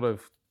everything's sort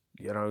of,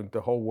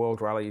 the whole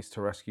world rallies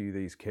to rescue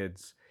these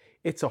kids.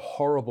 It's a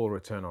horrible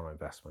return on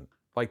investment.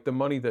 Like the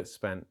money that's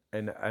spent,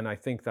 and I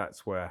think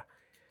that's where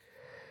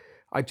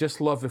I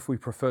just love if we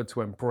preferred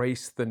to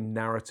embrace the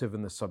narrative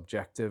and the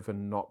subjective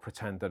and not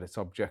pretend that it's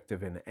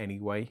objective in any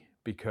way.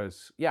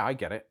 Because, I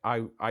get it.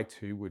 I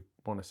too would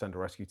want to send a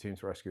rescue team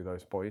to rescue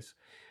those boys.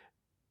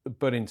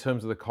 But in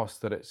terms of the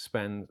cost that it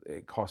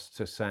costs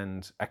to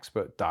send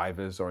expert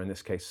divers, or in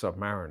this case,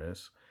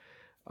 submariners,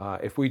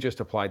 if we just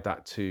applied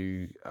that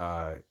to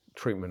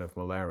treatment of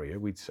malaria,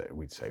 we'd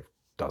save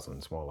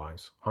dozens more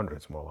lives,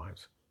 hundreds more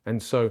lives.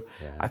 And so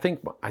I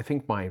think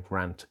my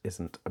rant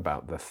isn't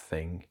about the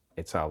thing.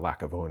 It's our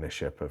lack of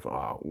ownership of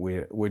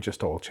we're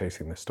just all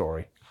chasing the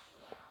story.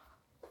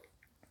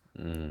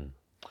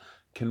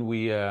 Can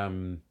we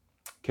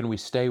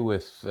stay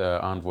with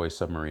Envoy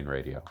submarine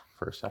radio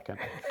for a second?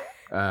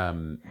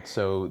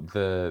 So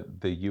the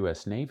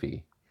U.S.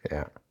 Navy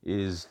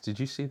did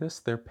you see this?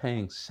 They're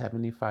paying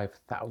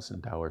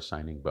 $75,000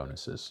 signing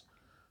bonuses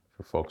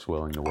for folks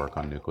willing to work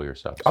on nuclear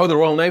subs. Oh, the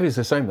Royal Navy's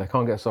the same. They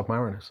can't get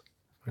submariners.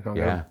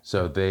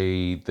 So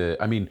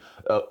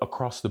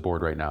across the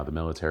board right now, the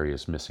military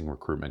is missing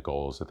recruitment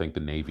goals. I think the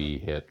Navy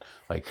hit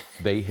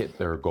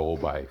their goal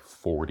by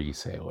 40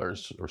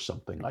 sailors or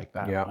something like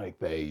that. Yeah. Like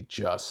they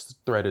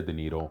just threaded the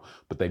needle,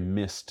 but they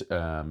missed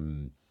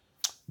the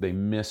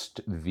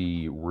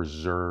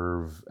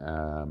reserve,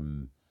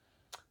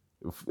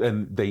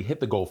 and they hit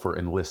the goal for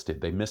enlisted.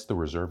 They missed the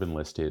reserve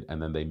enlisted,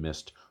 and then they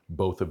missed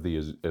both of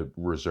the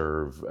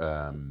reserve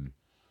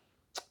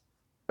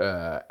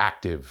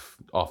active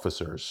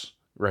officers,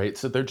 right?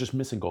 So they're just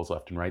missing goals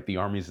left and right. The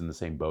Army's in the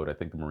same boat. I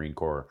think the Marine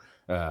Corps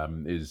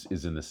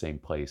is in the same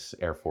place.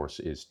 Air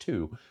Force is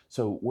too.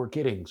 So we're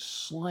getting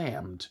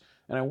slammed.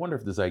 And I wonder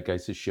if the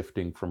zeitgeist is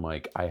shifting from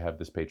like, I have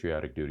this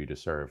patriotic duty to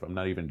serve. I'm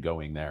not even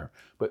going there.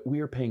 But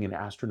we are paying an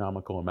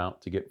astronomical amount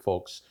to get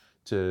folks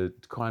to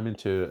climb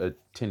into a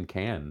tin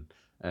can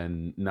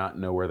and not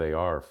know where they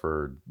are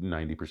for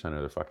 90%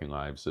 of their fucking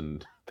lives.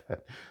 And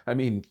that, I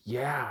mean,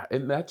 yeah,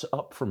 and that's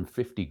up from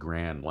 50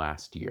 grand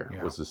last year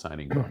was the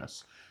signing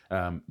bonus.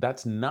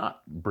 That's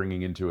not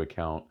bringing into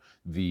account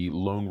the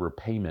loan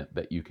repayment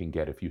that you can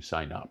get if you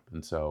sign up.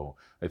 And so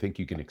I think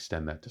you can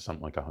extend that to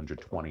something like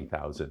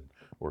 120,000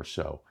 or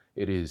so.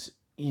 It is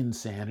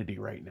insanity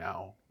right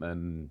now.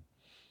 And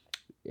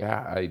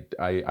yeah,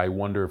 I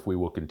wonder if we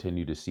will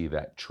continue to see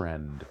that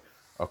trend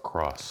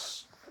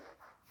across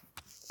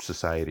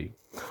society.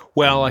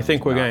 Well, I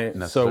think we're going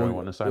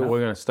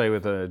to stay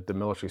with the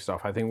military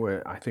stuff. I think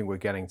we're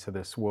getting to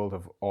this world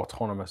of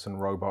autonomous and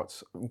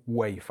robots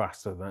way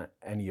faster than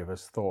any of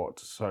us thought.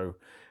 So,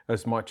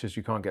 as much as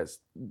you can't get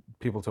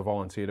people to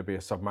volunteer to be a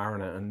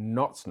submariner and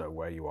not know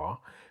where you are,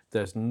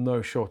 there's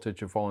no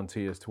shortage of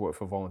volunteers to work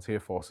for volunteer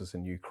forces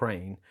in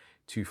Ukraine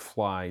to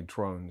fly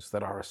drones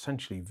that are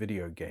essentially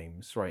video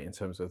games, right? In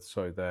terms of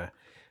they're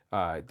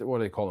what do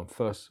they call them?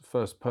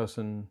 First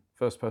person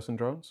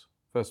drones.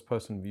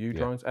 First-person view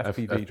drones,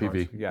 FPV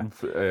drones.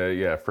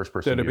 Yeah,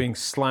 first-person. That are being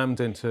slammed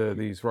into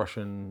these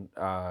Russian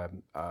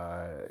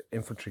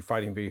infantry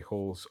fighting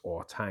vehicles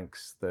or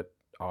tanks that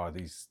are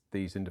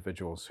these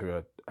individuals who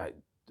are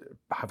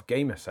have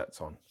gamer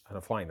sets on and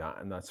are flying that,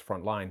 and that's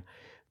front line.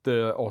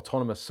 The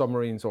autonomous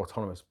submarines,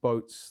 autonomous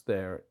boats,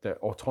 the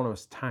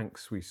autonomous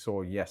tanks we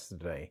saw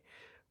yesterday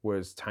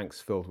was tanks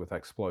filled with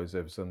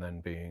explosives and then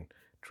being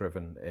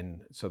driven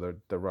in. So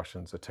the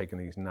Russians are taking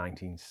these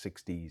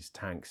 1960s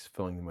tanks,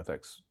 filling them with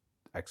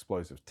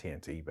explosive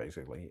TNT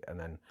basically, and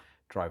then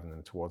driving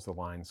them towards the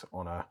lines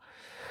on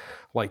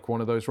like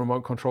one of those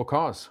remote control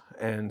cars.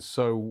 And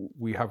so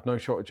we have no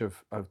shortage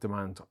of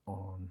demand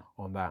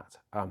on that.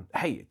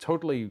 Hey,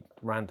 totally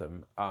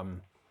random.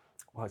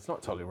 Well, it's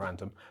not totally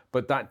random,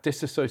 but that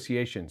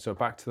disassociation, so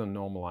back to the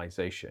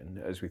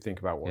normalization, as we think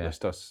about what this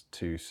does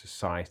to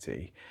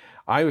society,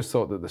 I always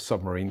thought that the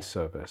submarine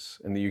service,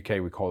 in the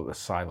UK we call it the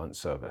silent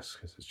service,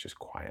 because it's just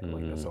quiet,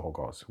 like that's the whole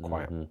goal, it's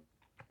quiet.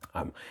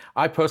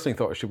 I personally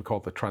thought it should be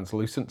called the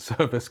translucent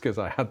service, because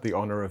I had the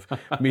honor of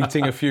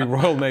meeting a few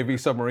Royal Navy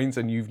submarines,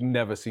 and you've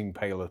never seen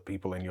paler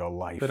people in your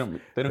life. They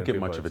don't get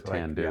much of a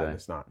tan, do they?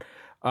 It's not.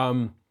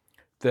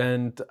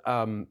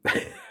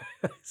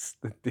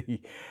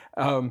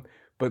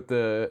 But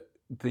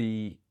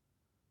the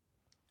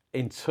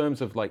in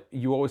terms of like,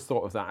 you always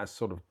thought of that as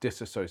sort of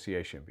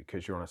disassociation,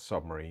 because you're on a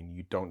submarine,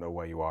 you don't know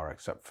where you are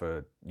except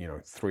for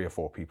 3 or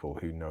 4 people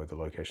who know the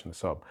location of the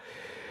sub.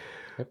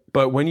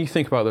 But when you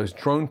think about those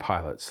drone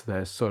pilots,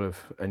 there's sort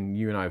of, and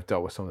you and I have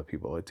dealt with some of the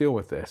people that deal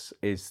with this,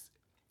 is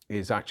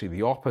actually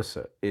the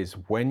opposite, is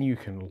when you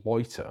can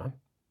loiter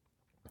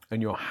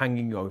and you're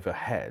hanging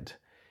overhead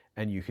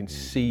and you can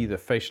see the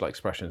facial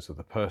expressions of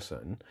the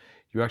person,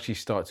 you actually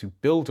start to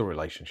build a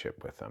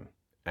relationship with them.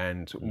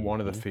 And one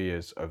of the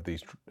fears of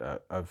these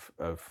of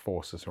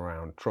forces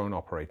around drone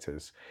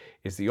operators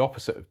is the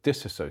opposite of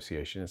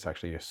disassociation. It's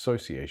actually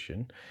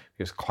association,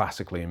 because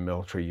classically in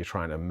military, you're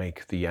trying to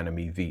make the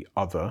enemy the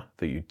other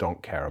that you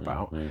don't care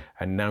about.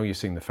 And now you're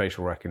seeing the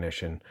facial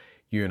recognition.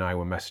 You and I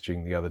were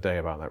messaging the other day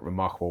about that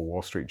remarkable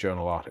Wall Street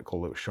Journal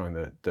article that was showing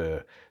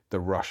the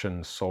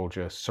Russian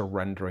soldier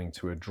surrendering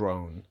to a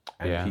drone,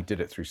 and he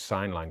did it through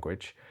sign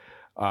language.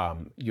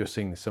 You're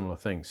seeing the similar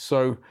things.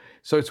 So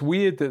it's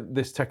weird that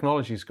this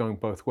technology is going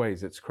both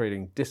ways. It's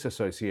creating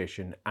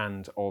disassociation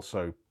and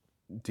also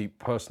deep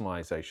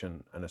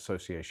personalization and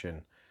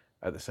association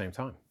at the same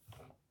time.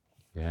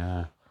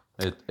 Yeah,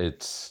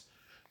 it's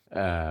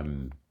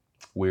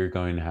we're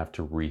going to have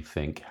to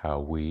rethink how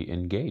we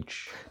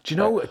engage. Do you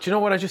know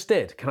what I just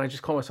did? Can I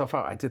just call myself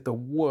out? I did the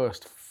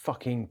worst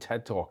fucking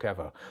TED Talk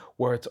ever,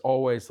 where it's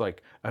always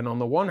like, and on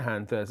the one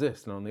hand there's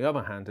this, and on the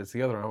other hand it's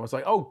the other. And I was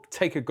like, oh,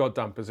 take a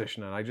goddamn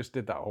position. And I just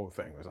did that whole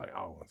thing. It was like,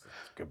 oh, it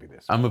could be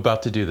this. I'm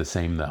about to do the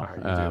same though.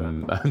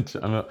 I'm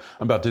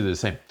about to do the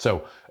same.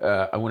 So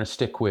I want to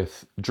stick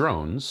with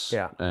drones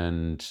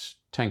and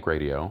tank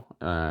radio.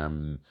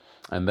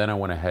 And then I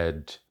want to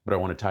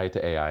tie it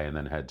to AI and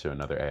then head to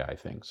another AI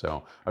thing.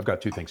 So I've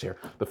got 2 things here.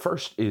 The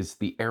first is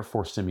the Air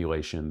Force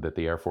simulation that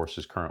the Air Force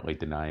is currently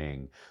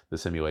denying the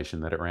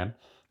simulation that it ran.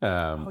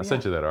 I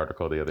sent you that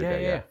article the other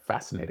day. Yeah.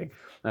 Fascinating.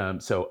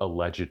 So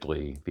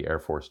allegedly, the Air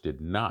Force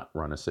did not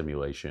run a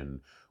simulation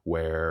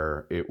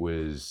where it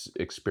was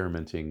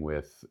experimenting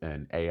with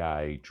an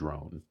AI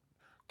drone.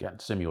 Again,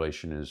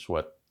 simulation is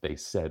what they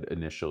said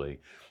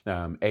initially.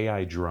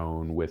 AI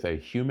drone with a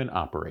human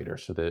operator.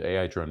 So the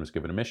AI drone was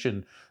given a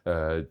mission,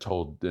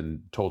 told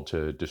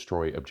to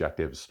destroy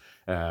objectives.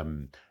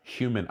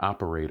 Human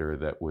operator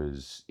that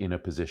was in a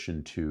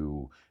position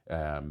to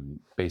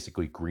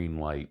basically green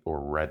light or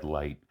red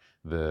light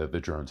the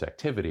drone's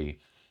activity.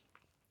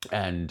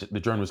 And the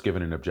drone was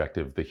given an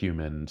objective. The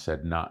human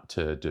said not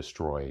to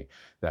destroy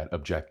that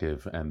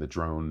objective, and the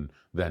drone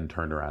then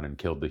turned around and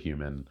killed the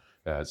human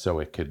so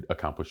it could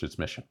accomplish its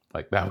mission.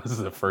 Like that was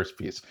the first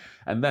piece.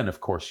 And then,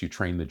 of course, you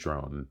train the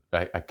drone.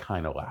 I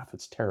kind of laugh.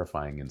 It's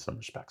terrifying in some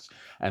respects.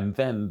 And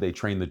then they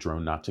train the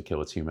drone not to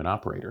kill its human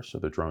operator. So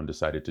the drone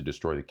decided to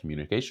destroy the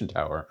communication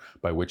tower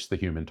by which the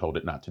human told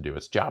it not to do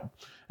its job.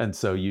 And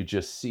so you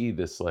just see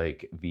this,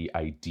 like the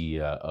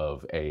idea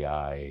of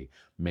AI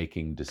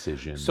making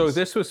decisions. So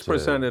this was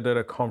presented at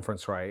a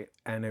conference, right?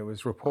 And it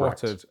was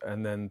reported, Correct.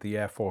 and then the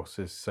Air Force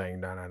is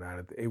saying,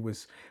 no. It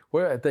was,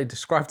 where they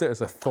described it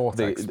as a thought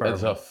experiment.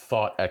 As a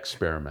thought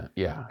experiment,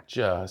 yeah.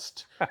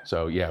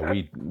 So yeah,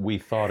 we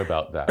thought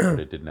about that, but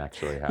it didn't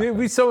actually happen. It'd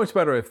be so much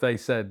better if they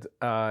said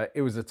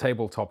it was a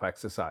tabletop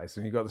exercise,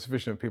 and you got the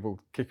sufficient people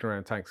kicking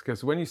around tanks.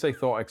 Because when you say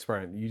thought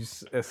experiment, you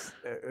just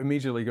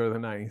immediately go to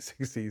the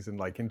 1960s and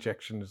like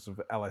injections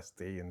of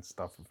LSD and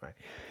stuff.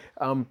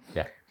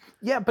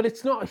 Yeah, but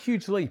it's not a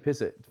huge leap,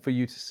 is it, for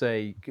you to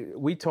say,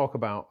 we talk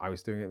about, I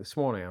was doing it this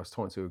morning, I was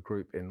talking to a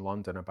group in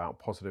London about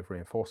positive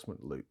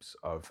reinforcement loops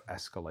of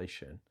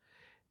escalation,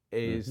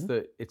 is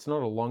that it's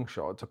not a long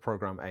shot to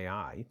program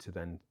AI to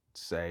then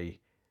say,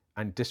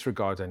 and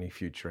disregard any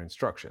future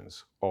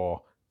instructions,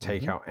 or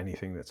take out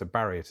anything that's a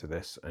barrier to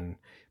this. And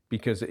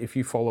because if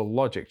you follow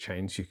logic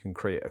chains, you can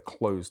create a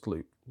closed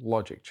loop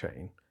logic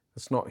chain.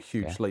 It's not a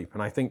huge leap.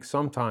 And I think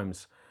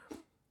sometimes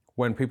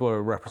when people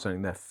are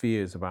representing their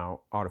fears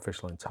about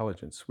artificial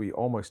intelligence, we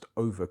almost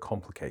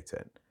overcomplicate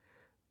it.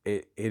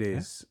 It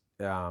is.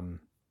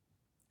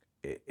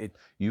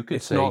 You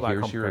could say,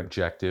 here's your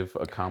objective,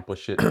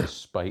 accomplish it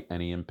despite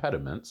any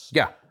impediments.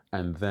 Yeah.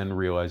 And then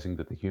realizing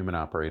that the human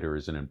operator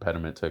is an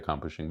impediment to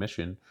accomplishing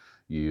mission,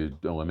 you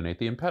eliminate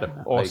the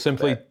impediment. Or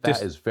simply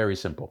that is very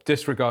simple.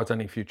 Disregards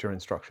any future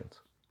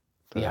instructions.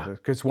 Yeah.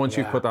 Because once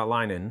you put that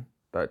line in,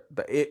 that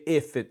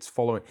if it's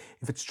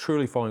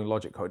truly following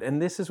logic code, and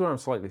this is where I'm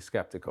slightly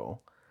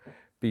skeptical,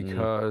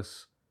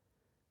 because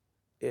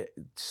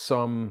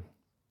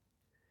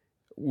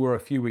we're a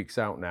few weeks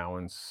out now,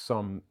 and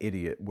some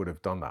idiot would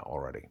have done that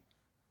already.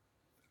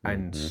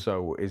 And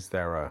so, is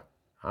there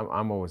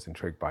I'm always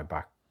intrigued by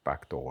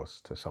back doors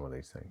to some of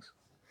these things.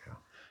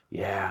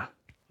 Yeah.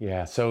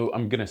 So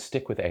I'm gonna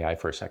stick with AI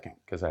for a second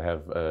because I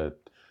have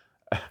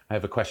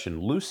a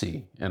question.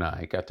 Lucy and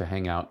I got to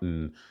hang out,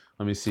 and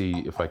let me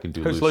see if I can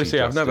do. Who's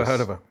Lucy? I've never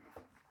heard of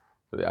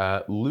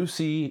her.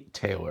 Lucy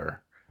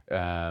Taylor.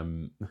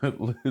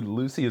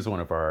 Lucy is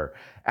one of our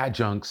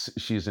adjuncts.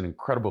 She's an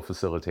incredible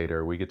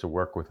facilitator. We get to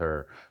work with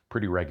her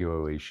pretty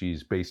regularly.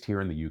 She's based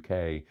here in the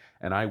UK,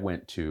 and I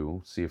went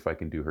to, see if I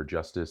can do her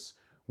justice,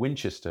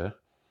 Winchester.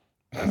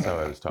 That's how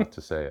I was taught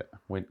to say it.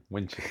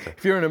 Winchester.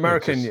 If you're an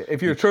American,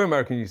 if you're a true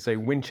American, you say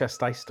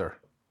Winchester.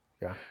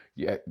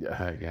 Yeah,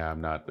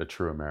 I'm not a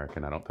true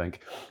American, I don't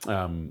think.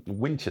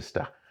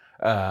 Winchester.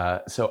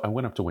 So I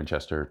went up to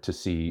Winchester to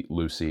see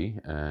Lucy,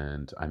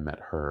 and I met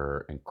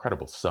her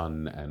incredible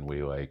son, and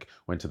we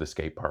went to the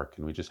skate park,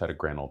 and we just had a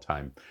grand old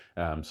time.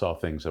 Saw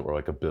things that were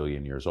like 1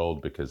 billion years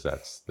old, because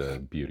that's the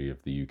beauty of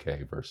the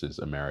UK versus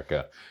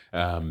America.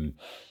 And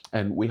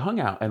we hung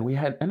out, and we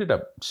had ended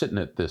up sitting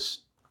at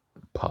this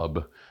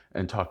pub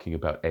and talking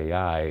about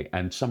AI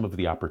and some of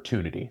the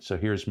opportunity. So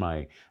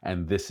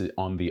and this is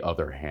on the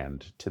other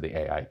hand to the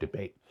AI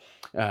debate.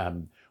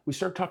 We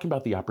start talking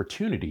about the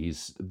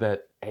opportunities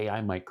that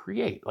AI might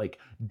create. Like,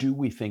 do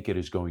we think it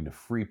is going to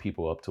free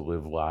people up to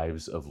live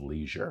lives of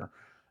leisure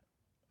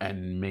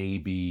and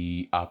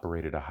maybe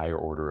operate at a higher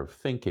order of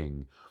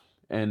thinking?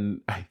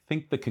 And I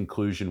think the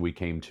conclusion we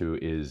came to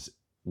is,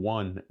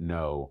 1,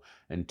 no,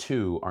 and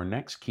 2, our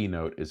next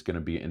keynote is going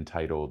to be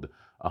entitled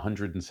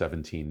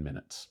 117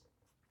 minutes.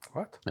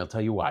 What? I'll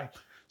tell you why.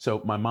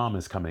 So my mom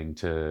is coming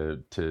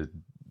to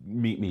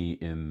meet me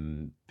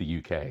in the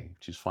UK.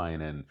 She's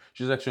flying in.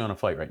 She's actually on a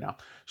flight right now.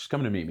 She's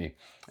coming to meet me.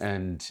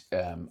 And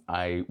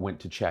I went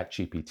to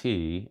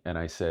ChatGPT and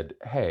I said,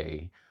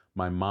 hey,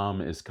 my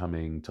mom is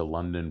coming to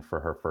London for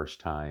her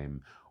first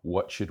time.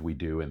 What should we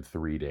do in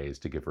 3 days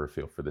to give her a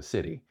feel for the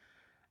city?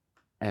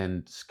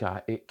 And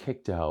Scott, it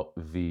kicked out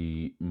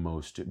the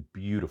most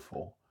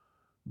beautiful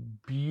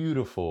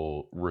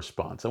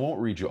response. I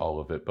won't read you all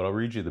of it, but I'll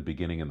read you the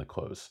beginning and the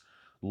close.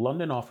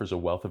 London offers a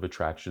wealth of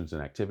attractions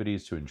and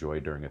activities to enjoy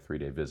during a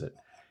 3-day visit.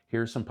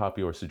 Here are some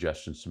popular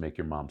suggestions to make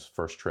your mom's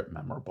first trip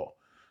memorable.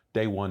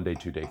 Day 1, day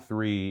 2, day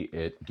 3.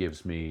 It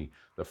gives me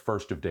the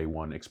first of day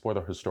 1. Explore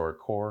the historic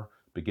core.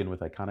 Begin with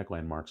iconic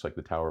landmarks like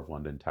the Tower of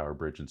London, Tower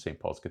Bridge, and St.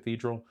 Paul's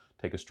Cathedral.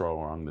 Take a stroll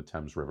along the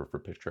Thames River for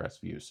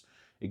picturesque views.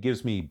 It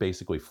gives me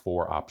basically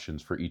 4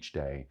 options for each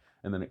day.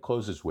 And then it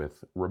closes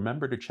with,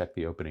 remember to check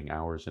the opening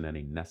hours and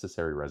any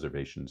necessary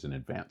reservations in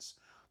advance.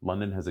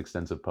 London has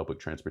extensive public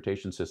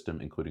transportation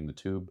system, including the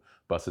tube,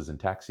 buses, and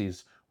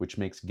taxis, which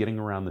makes getting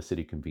around the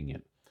city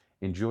convenient.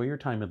 Enjoy your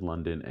time in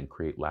London and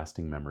create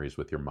lasting memories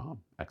with your mom! !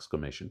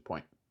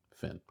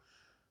 Finn.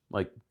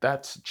 Like,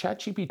 that's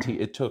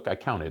ChatGPT. I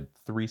counted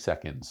 3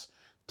 seconds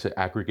to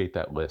aggregate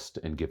that list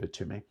and give it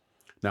to me.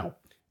 Now,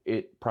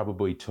 it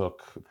probably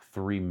took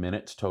 3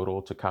 minutes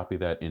total to copy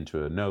that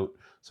into a note.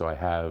 So I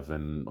have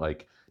and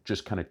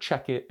just kind of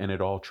check it, and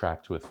it all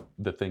tracked with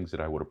the things that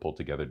I would have pulled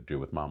together to do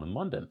with mom in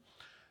London.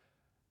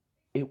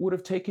 it would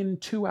have taken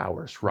 2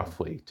 hours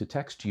roughly to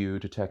text you,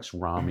 to text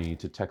Rami,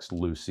 to text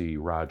Lucy,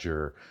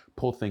 Roger,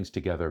 pull things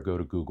together, go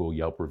to Google,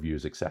 Yelp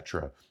reviews,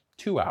 etc.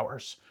 2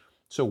 hours.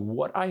 So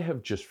what I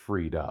have just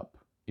freed up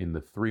in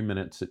the 3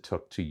 minutes it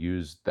took to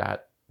use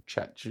that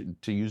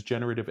to use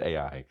generative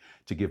AI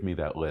to give me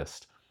that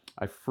list,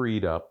 I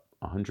freed up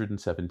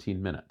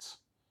 117 minutes.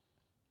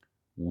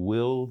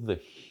 Will the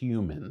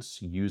humans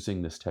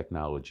using this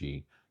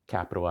technology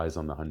capitalize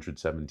on the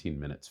 117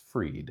 minutes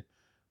freed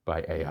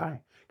by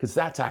AI? Because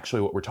that's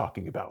actually what we're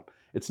talking about.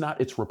 It's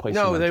replacing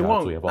our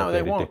jobs. We have all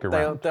day to dick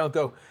around. They'll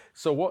go,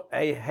 so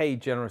hey,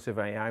 generative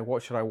AI,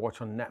 what should I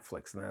watch on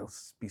Netflix? And there'll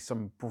be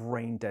some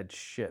brain dead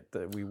shit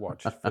that we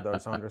watched for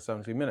those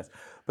 170 minutes.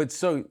 But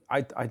so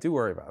I do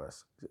worry about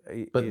this.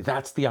 But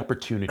that's the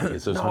opportunity,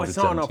 is those 117 it's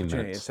not an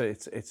opportunity.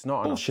 minutes. It's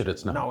not Bullshit,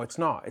 it's not. No, it's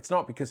not. It's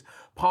not, because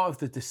part of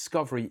the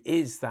discovery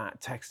is that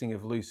texting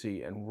of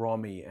Lucy and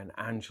Romy and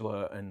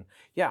Angela. And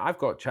yeah, I've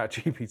got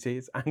ChatGPT.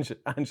 It's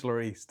Angela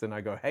East. And I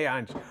go, hey,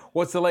 Ange,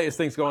 what's the latest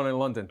things going on in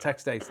London?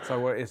 Text dates. So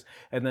what it is.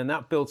 And then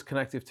that builds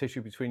connective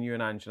tissue between you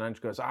and Ange. And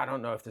Ange goes, I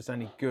don't know if there's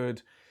any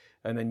good.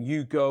 And then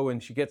you go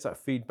and she gets that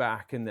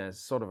feedback, and there's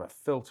sort of a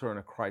filter and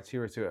a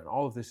criteria to it. And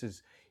all of this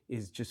is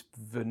just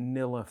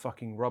vanilla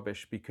fucking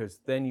rubbish, because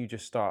then you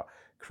just start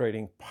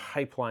creating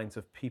pipelines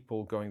of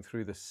people going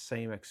through the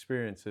same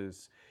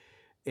experiences.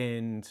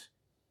 Because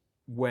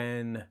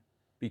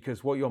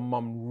what your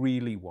mum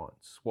really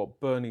wants,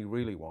 what Bernie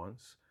really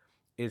wants,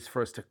 is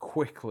for us to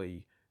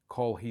quickly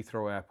call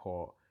Heathrow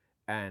Airport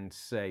and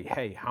say,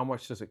 hey, how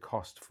much does it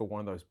cost for one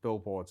of those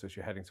billboards as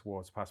you're heading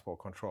towards passport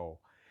control?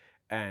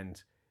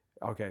 And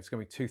okay, it's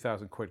gonna be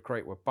 2,000 quid,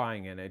 great, we're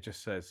buying it. And it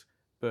just says,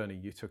 Bernie,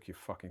 you took your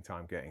fucking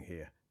time getting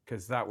here,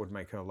 because that would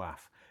make her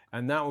laugh.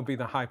 And that would be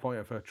the high point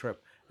of her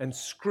trip. And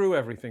screw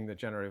everything that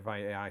generative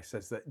AI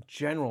says that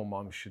general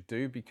moms should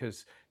do,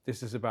 because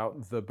this is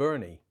about the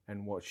Bernie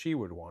and what she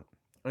would want.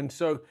 And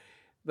so,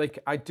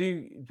 like,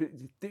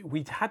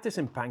 we had this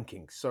in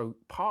banking. So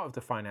part of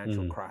the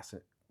financial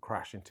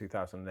crash in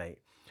 2008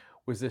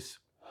 was this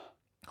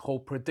whole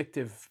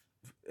predictive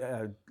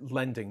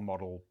lending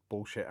model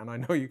bullshit. And I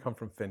know you come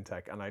from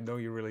fintech, and I know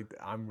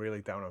I'm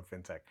really down on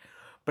fintech.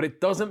 But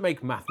it doesn't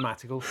make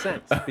mathematical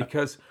sense,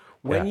 because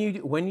when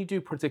you do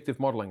predictive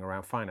modeling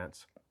around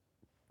finance,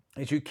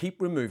 is you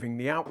keep removing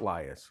the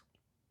outliers.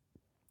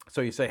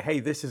 So you say, hey,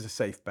 this is a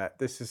safe bet,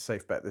 this is a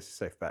safe bet, this is a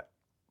safe bet.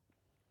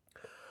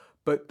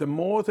 But the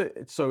more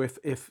that, so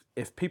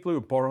if people who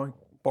are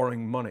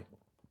borrowing money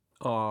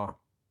are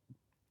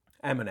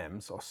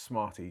M&Ms or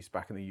Smarties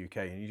back in the UK,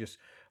 and you just,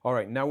 all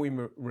right, now we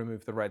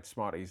remove the red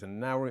Smarties, and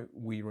now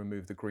we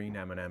remove the green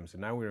M&Ms,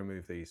 and now we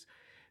remove these,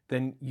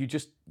 then you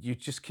just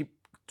keep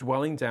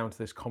dwelling down to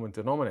this common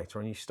denominator,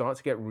 and you start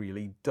to get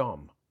really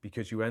dumb,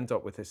 because you end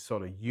up with this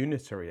sort of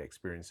unitary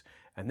experience,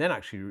 and then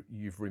actually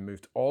you've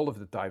removed all of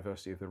the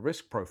diversity of the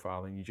risk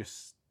profile, and you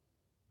just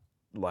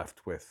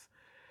left with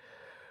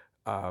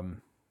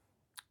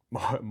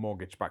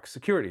mortgage-backed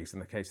securities in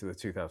the case of the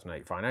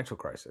 2008 financial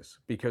crisis,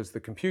 because the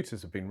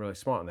computers have been really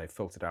smart and they've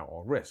filtered out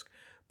all risk.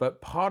 But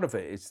part of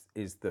it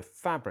is the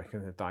fabric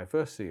and the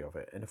diversity of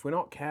it, and if we're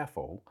not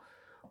careful,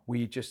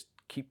 we just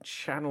keep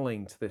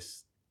channeling to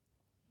this.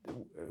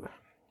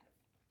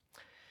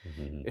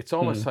 It's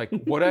almost like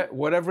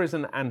whatever is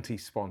an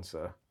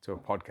anti-sponsor to a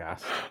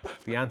podcast,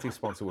 the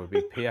anti-sponsor would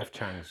be P.F.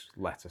 Chang's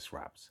lettuce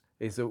wraps.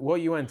 Is that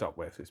what you end up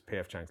with? Is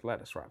P.F. Chang's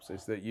lettuce wraps?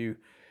 Is that you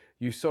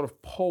sort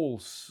of poll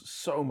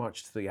so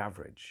much to the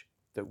average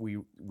that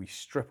we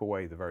strip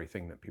away the very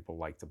thing that people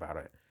liked about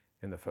it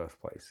in the first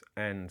place.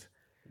 And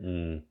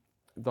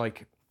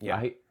like,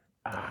 yeah.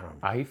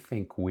 I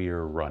think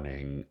we're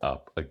running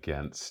up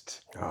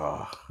against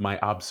my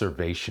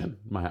observation,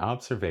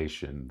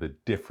 the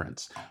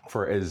difference.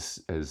 For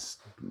as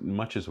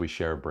much as we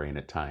share a brain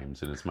at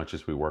times, and as much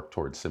as we work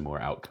towards similar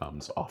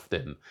outcomes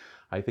often,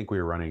 I think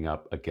we're running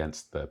up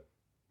against the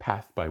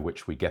path by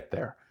which we get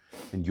there.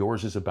 And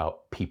yours is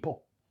about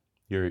people.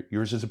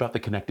 Yours is about the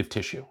connective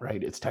tissue,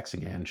 right? It's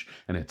texting Ange,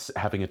 and it's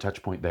having a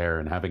touch point there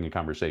and having a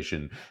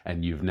conversation,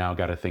 and you've now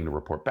got a thing to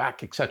report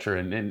back, etc.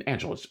 And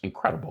Angela's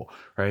incredible,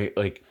 right?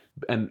 Like,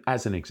 and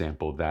as an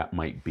example, that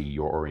might be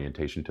your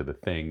orientation to the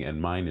thing,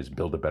 and mine is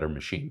build a better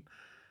machine.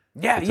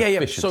 Yeah.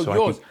 So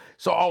yours.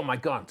 So oh my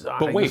God.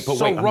 But wait.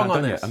 I'm not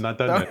done yet.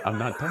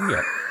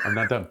 I'm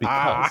not done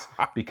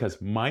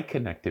because my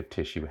connective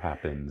tissue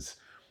happens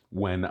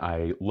when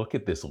I look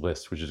at this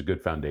list, which is a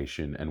good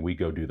foundation, and we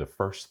go do the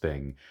first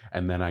thing,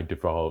 and then I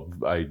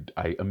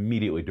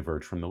immediately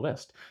diverge from the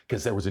list,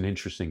 because there was an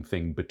interesting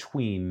thing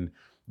between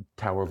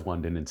Tower of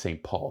London and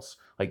St. Paul's.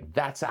 Like,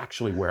 that's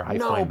actually where I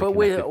find the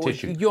connective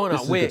tissue. You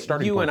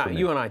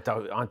and I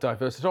aren't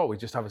diverse at all. We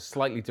just have a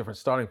slightly different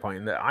starting point,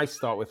 in that I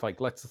start with, like,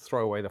 let's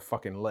throw away the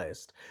fucking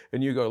list,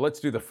 and you go, let's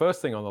do the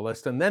first thing on the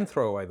list and then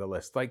throw away the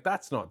list. Like,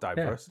 that's not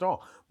diverse at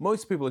all.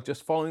 Most people are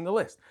just following the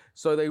list,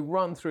 so they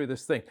run through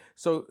this thing.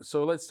 So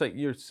let's take,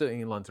 you're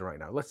sitting in London right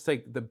now. Let's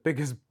take the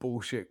biggest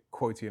bullshit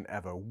quotidian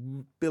ever,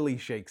 Billy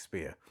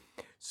Shakespeare.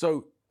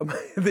 So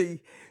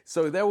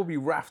So there will be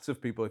rafts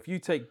of people. If you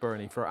take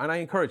Bernie and I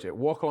encourage it,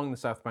 walk along the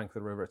south bank of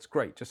the river. It's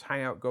great. Just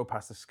hang out, go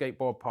past the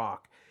skateboard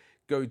park,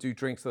 go do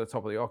drinks at the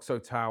top of the Oxo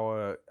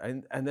Tower,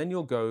 and then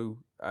you'll go,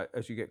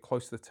 as you get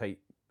close to the Tate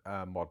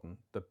Modern,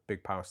 the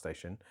big power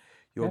station,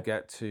 you'll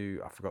get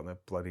to, I've forgotten the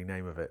bloody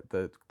name of it,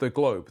 the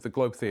Globe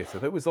Theatre.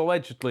 That was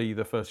allegedly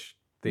the first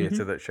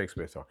theatre that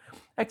Shakespeare saw.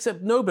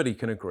 Except nobody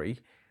can agree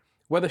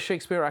whether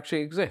Shakespeare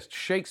actually exists.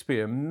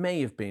 Shakespeare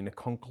may have been a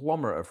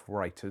conglomerate of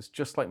writers,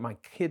 just like my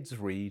kids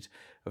read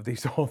of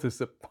these authors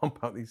that pump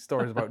out these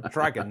stories about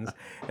dragons,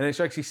 and it's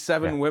actually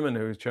 7 women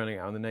who are churning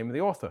out the name of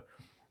the author.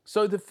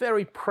 So the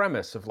very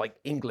premise of like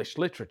English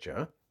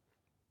literature,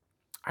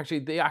 actually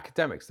the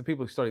academics, the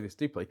people who study this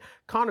deeply,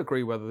 can't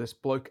agree whether this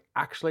bloke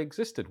actually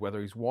existed, whether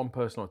he's one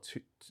person or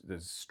two.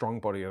 There's a strong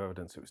body of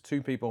evidence. It was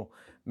 2 people,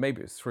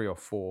 maybe it's 3 or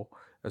 4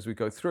 as we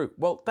go through.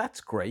 Well, that's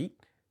great.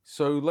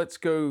 So let's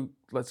go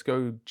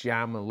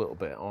jam a little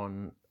bit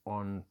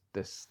on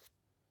this,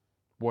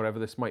 whatever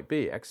this might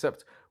be,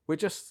 except we're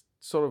just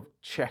sort of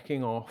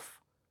checking off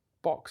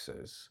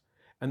boxes.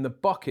 And the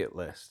bucket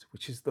list,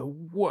 which is the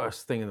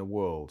worst thing in the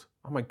world.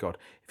 Oh my God,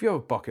 if you have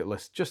a bucket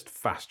list, just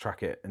fast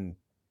track it and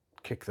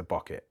kick the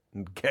bucket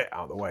and get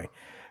out of the way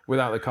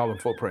without the carbon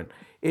footprint,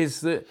 is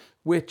that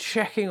we're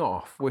checking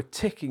off, we're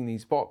ticking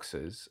these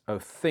boxes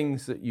of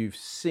things that you've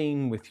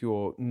seen with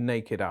your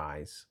naked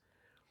eyes.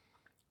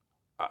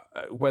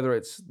 Whether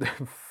it's the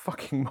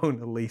fucking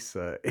Mona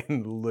Lisa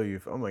in the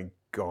Louvre, oh my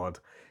God,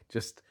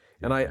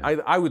 and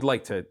I would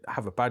like to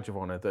have a badge of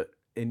honor that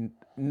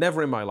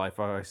never in my life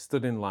have I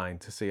stood in line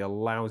to see a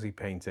lousy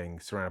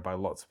painting surrounded by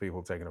lots of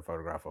people taking a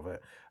photograph of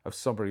it, of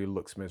somebody who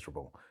looks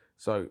miserable.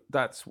 So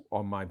that's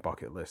on my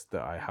bucket list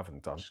that I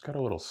haven't done. She's got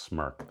a little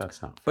smirk.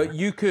 That's not fair. But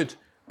you could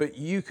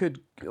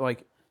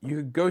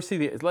go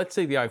see let's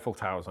say the Eiffel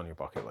Tower's on your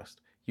bucket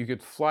list. You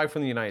could fly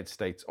from the United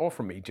States or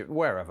from Egypt,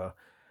 wherever,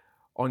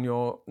 on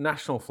your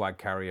national flag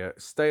carrier,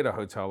 stay at a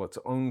hotel that's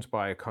owned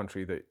by a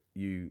country that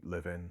you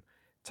live in,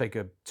 take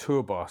a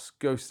tour bus,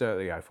 go stay at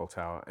the Eiffel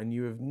Tower, and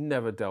you have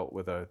never dealt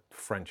with a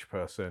French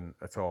person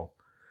at all.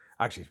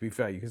 Actually, to be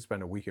fair, you could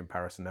spend a week in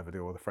Paris and never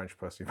deal with a French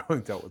person. You've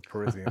only dealt with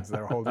Parisians.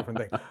 They're a whole different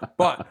thing.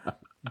 But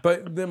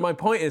then my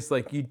point is,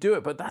 like, you do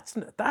it, but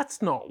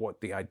that's not what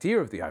the idea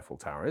of the Eiffel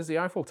Tower is. The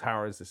Eiffel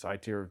Tower is this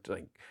idea of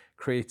like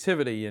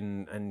creativity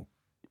and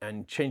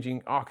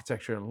changing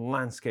architecture and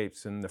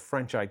landscapes and the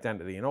French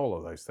identity and all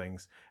of those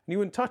things. And you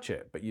wouldn't touch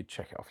it, but you'd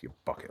check it off your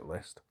bucket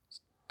list.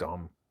 It's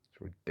dumb. It's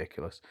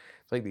ridiculous.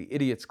 It's like the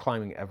idiots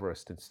climbing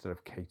Everest instead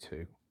of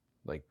K2.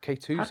 Like,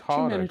 K2's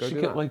harder. How did you manage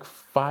to get like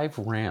 5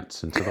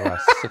 rants into the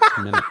last 6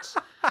 minutes?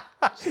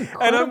 It's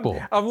incredible.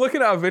 And I'm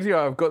looking at a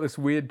video. I've got this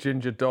weird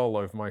ginger doll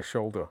over my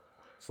shoulder.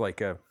 It's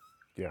like I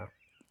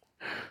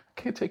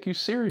can't take you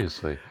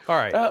seriously. All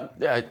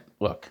right.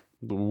 Look,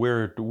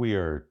 we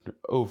are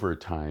over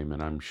time,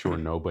 and I'm sure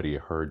nobody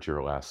heard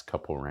your last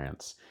couple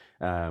rants.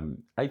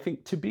 I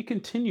think to be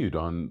continued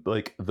on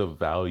like the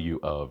value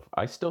of.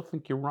 I still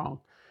think you're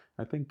wrong.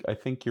 I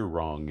think you're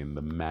wrong, and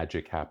the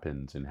magic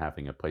happens in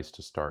having a place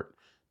to start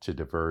to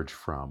diverge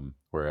from.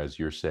 Whereas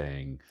you're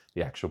saying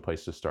the actual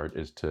place to start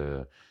is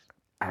to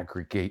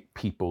aggregate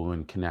people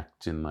and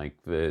connect in like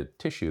the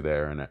tissue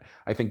there. And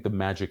I think the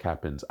magic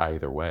happens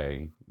either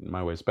way.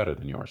 My way is better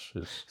than yours.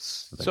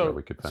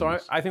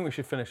 I think we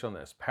should finish on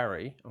this.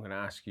 Perry, I'm going to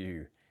ask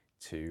you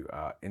to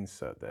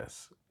insert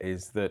this,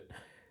 is that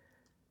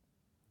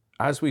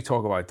as we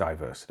talk about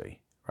diversity,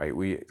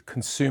 right,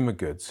 consumer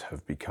goods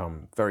have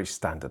become very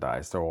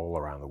standardized. They're all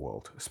around the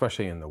world,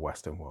 especially in the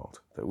Western world,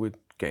 that we're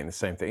getting the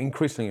same thing,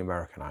 increasingly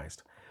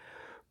Americanized.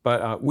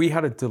 But we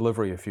had a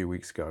delivery a few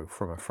weeks ago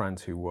from a friend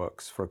who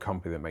works for a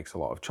company that makes a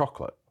lot of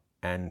chocolate.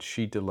 And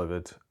she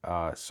delivered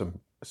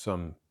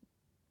some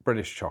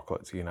British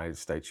chocolate to the United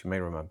States. You may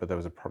remember there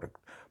was a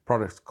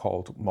product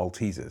called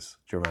Maltesers.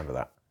 Do you remember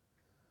that?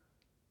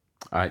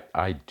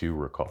 I do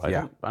recall. I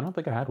don't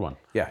think I had one.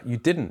 Yeah, you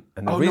didn't.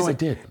 And no, I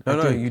did.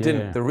 You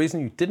didn't. Yeah. The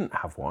reason you didn't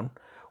have one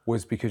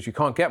was because you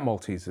can't get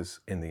Maltesers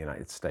in the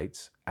United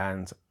States.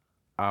 And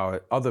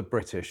our other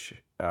British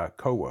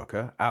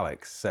co-worker,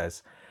 Alex,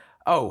 says,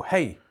 "Oh,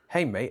 hey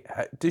mate,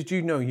 did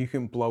you know you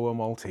can blow a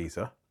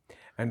Malteser?"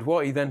 And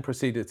what he then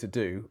proceeded to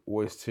do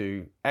was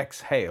to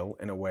exhale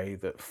in a way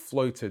that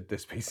floated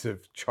this piece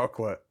of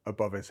chocolate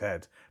above his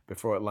head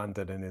before it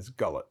landed in his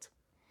gullet.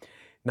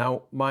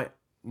 Now,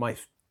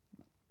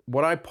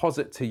 what I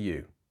posit to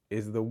you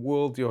is the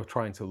world you're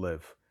trying to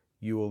live,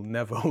 you will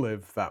never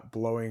live that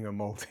blowing a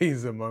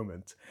Malteser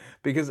moment,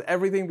 because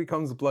everything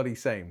becomes bloody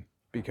same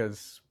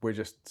because we're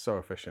just so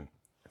efficient.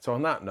 So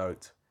on that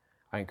note,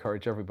 I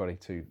encourage everybody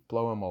to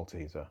blow a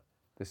Malteser.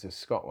 This is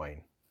Scott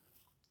Wayne.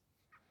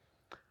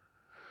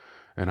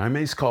 And I'm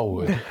Ace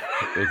Colwood,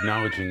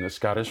 acknowledging that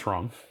Scott is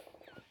wrong.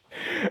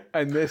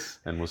 And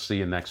we'll see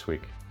you next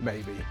week.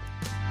 Maybe.